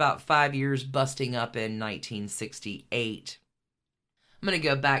together about 5 years, busting up in 1968. I'm going to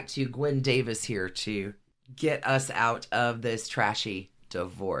go back to Gwen Davis here to get us out of this trashy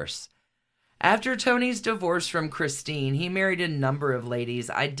divorce. After Tony's divorce from Christine, he married a number of ladies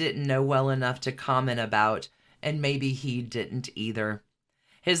I didn't know well enough to comment about, and maybe he didn't either.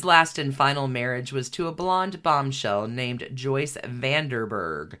 His last and final marriage was to a blonde bombshell named Joyce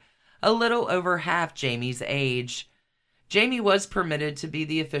Vanderberg, a little over half Jamie's age. Jamie was permitted to be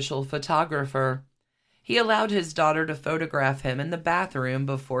the official photographer. He allowed his daughter to photograph him in the bathroom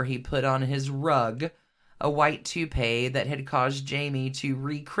before he put on his rug, a white toupee that had caused Jamie to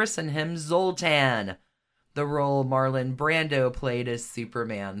rechristen him Zoltan, the role Marlon Brando played as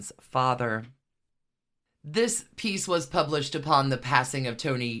Superman's father. This piece was published upon the passing of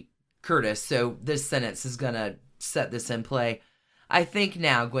Tony Curtis, so this sentence is going to set this in play. I think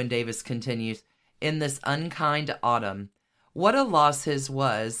now, Gwen Davis continues, in this unkind autumn, what a loss his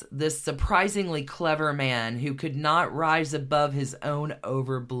was, this surprisingly clever man who could not rise above his own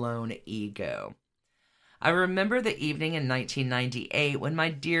overblown ego. I remember the evening in 1998 when my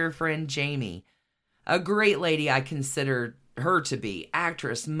dear friend Jamie, a great lady I considered her to be,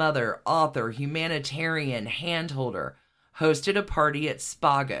 actress, mother, author, humanitarian, handholder, hosted a party at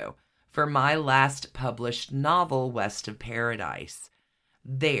Spago for my last published novel, West of Paradise.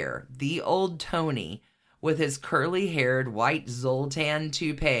 There, the old Tony, with his curly-haired white Zoltan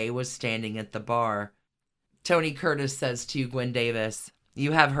toupee, was standing at the bar. Tony Curtis says to Gwen Davis,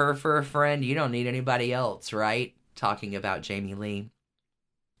 "You have her for a friend, you don't need anybody else, right?" Talking about Jamie Leigh.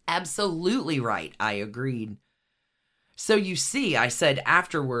 Absolutely right, I agreed. So you see, I said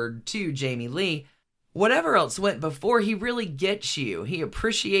afterward to Jamie Leigh, whatever else went before, he really gets you. He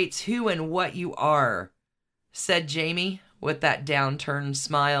appreciates who and what you are. said Jamie with that downturned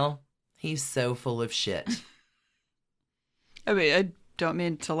smile. He's so full of shit. I mean, I don't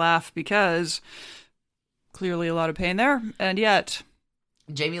mean to laugh because clearly a lot of pain there, and yet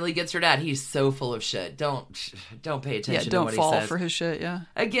Jamie Lee gets her dad. He's so full of shit. Don't pay attention to what he says. don't fall for his shit, yeah.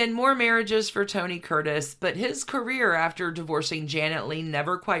 Again, more marriages for Tony Curtis, but his career after divorcing Janet Leigh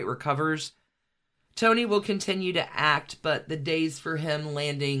never quite recovers. Tony will continue to act, but the days for him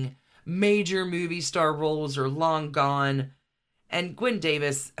landing major movie star roles are long gone. And Gwen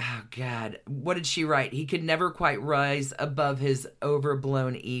Davis, oh God, what did she write? He could never quite rise above his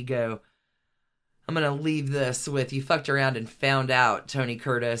overblown ego. I'm going to leave this with, you fucked around and found out, Tony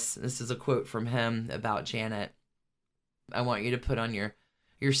Curtis. This is a quote from him about Janet. I want you to put on your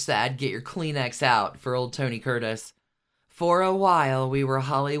sad, get your Kleenex out for old Tony Curtis. For a while, we were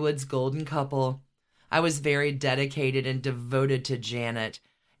Hollywood's golden couple. I was very dedicated and devoted to Janet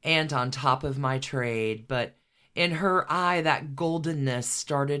and on top of my trade, but in her eye, that goldenness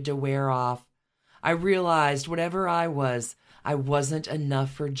started to wear off. I realized whatever I wasn't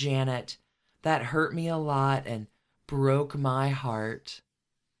enough for Janet. That hurt me a lot and broke my heart.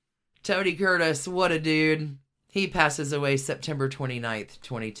 Tony Curtis, what a dude. He passes away September 29th,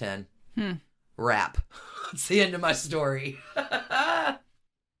 2010. Wrap. That's the end of my story.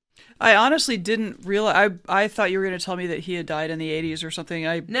 I honestly didn't realize. I thought you were going to tell me that he had died in the 80s or something.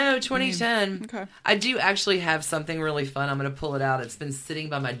 No, 2010. Okay. I do actually have something really fun. I'm going to pull it out. It's been sitting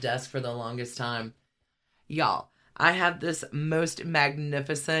by my desk for the longest time. Y'all, I have this most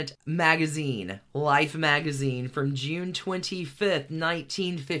magnificent magazine, Life magazine, from June 25th,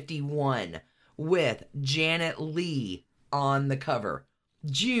 1951, with Janet Leigh on the cover.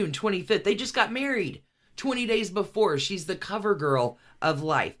 June 25th. They just got married 20 days before. She's the cover girl of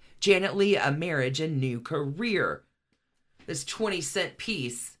Life. Janet Leigh, A Marriage and New Career. This 20-cent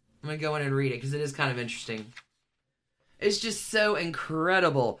piece, I'm going to go in and read it because it is kind of interesting. It's just so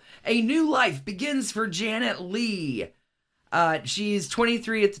incredible. A new life begins for Janet Leigh. She's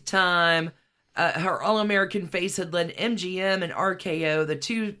 23 at the time. Her All-American face had led MGM and RKO, the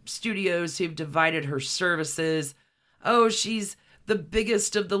two studios who've divided her services. Oh, she's the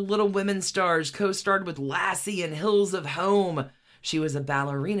biggest of the Little Women stars, co-starred with Lassie in Hills of Home. She was a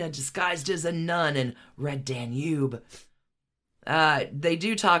ballerina disguised as a nun in Red Danube. They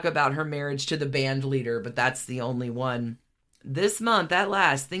do talk about her marriage to the band leader, but that's the only one. This month, at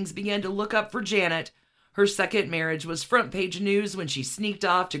last, things began to look up for Janet. Her second marriage was front page news when she sneaked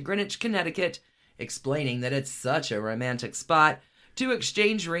off to Greenwich, Connecticut, explaining that it's such a romantic spot, to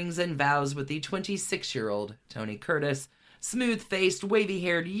exchange rings and vows with the 26-year-old Tony Curtis, smooth-faced,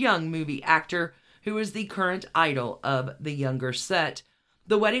 wavy-haired young movie actor who is the current idol of the younger set.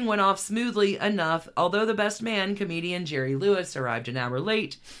 The wedding went off smoothly enough, although the best man, comedian Jerry Lewis, arrived an hour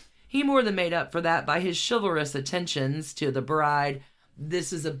late. He more than made up for that by his chivalrous attentions to the bride.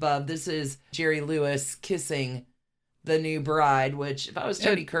 This is Jerry Lewis kissing the new bride, which, if I was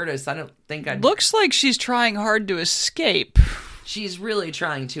Tony Curtis, I don't think I'd... Looks like she's trying hard to escape. She's really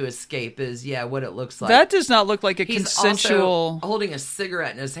trying to escape is, what it looks like. That does not look like a He's consensual... also holding a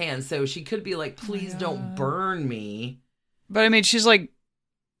cigarette in his hand, so she could be like, please don't burn me. But I mean, she's like...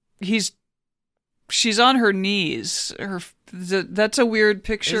 She's on her knees. That's a weird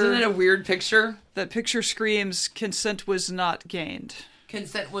picture. Isn't it a weird picture? That picture screams, consent was not gained.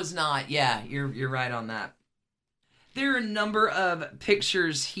 Consent was not, you're right on that. There are a number of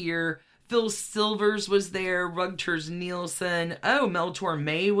pictures here. Phil Silvers was there, Rugters Nielsen. Oh, Mel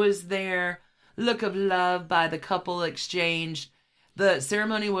Torme was there. Look of Love by the couple exchanged. The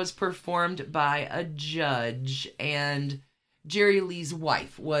ceremony was performed by a judge, and Jerry Lee's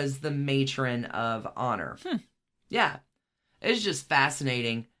wife was the matron of honor. Yeah, it's just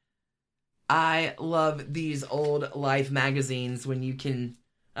fascinating. I love these old Life magazines when you can,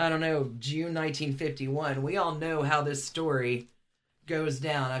 June 1951. We all know how this story goes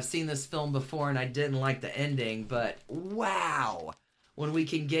down. I've seen this film before and I didn't like the ending, but wow, when we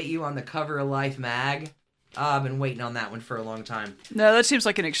can get you on the cover of Life mag, I've been waiting on that one for a long time. No, that seems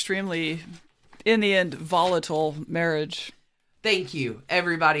like an extremely, in the end, volatile marriage. Thank you,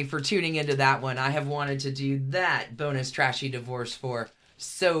 everybody, for tuning into that one. I have wanted to do that bonus trashy divorce for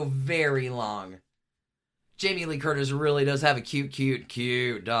so very long. Jamie Lee Curtis really does have a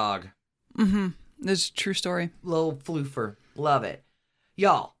cute dog. Mm-hmm. This is a true story. Little floofer. Love it.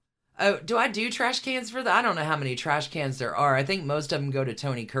 Y'all, do I do trash cans for that? I don't know how many trash cans there are. I think most of them go to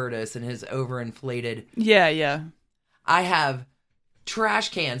Tony Curtis and his overinflated... Yeah. I have trash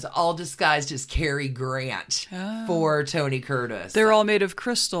cans all disguised as Cary Grant for Tony Curtis. They're all made of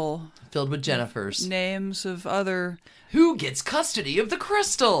crystal. Filled with Jennifers. Names of other... Who gets custody of the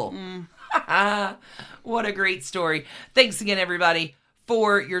crystal? What a great story. Thanks again, everybody,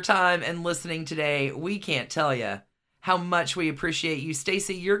 for your time and listening today. We can't tell you how much we appreciate you.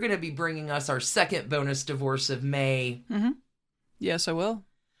 Stacey, you're going to be bringing us our second bonus divorce of May. Mm-hmm. Yes, I will.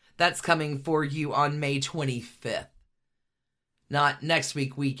 That's coming for you on May 25th. Not next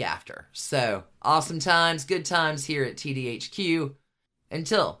week after. So, awesome times, good times here at TDHQ.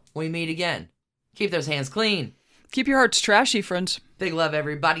 Until we meet again, keep those hands clean. Keep your hearts trashy, friends. Big love,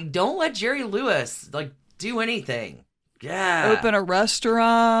 everybody. Don't let Jerry Lewis, do anything. Yeah. Open a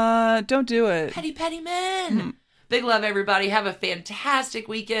restaurant. Don't do it. Petty men. Big love, everybody. Have a fantastic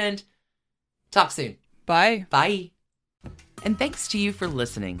weekend. Talk soon. Bye. Bye. And thanks to you for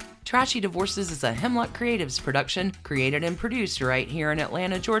listening. Trashy Divorces is a Hemlock Creatives production, created and produced right here in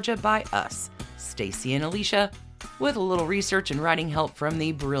Atlanta, Georgia by us, Stacey and Alicia, with a little research and writing help from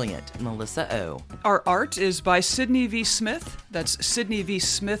the brilliant Melissa O. Our art is by Sydney V. Smith. That's Sydney V.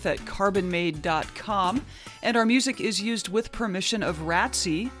 Smith at carbonmade.com. And our music is used with permission of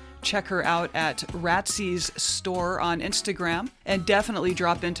Ratsy. Check her out at Ratsy's store on Instagram, and definitely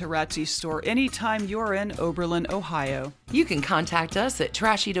drop into Ratsy's store anytime you're in Oberlin, Ohio. You can contact us at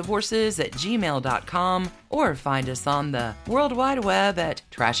trashydivorces@gmail.com or find us on the World Wide Web at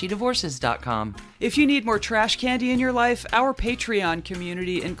trashydivorces.com. If you need more trash candy in your life, our Patreon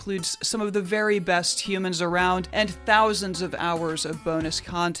community includes some of the very best humans around and thousands of hours of bonus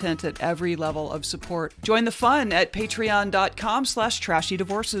content at every level of support. Join the fun at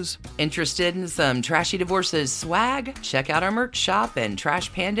patreon.com/trashydivorces. Interested in some Trashy Divorces swag? Check out our merch shop and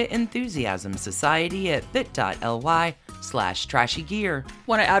Trash Panda Enthusiasm Society at bit.ly/trashygear.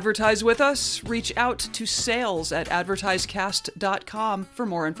 Want to advertise with us? Reach out to sales@advertisecast.com for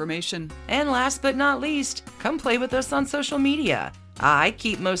more information. And last but not least, come play with us on social media. I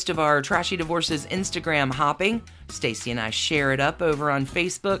keep most of our Trashy Divorces Instagram hopping. Stacey and I share it up over on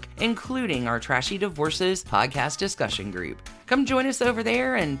Facebook, including our Trashy Divorces podcast discussion group. Come join us over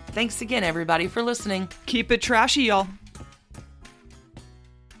there, and thanks again, everybody, for listening. Keep it trashy, y'all.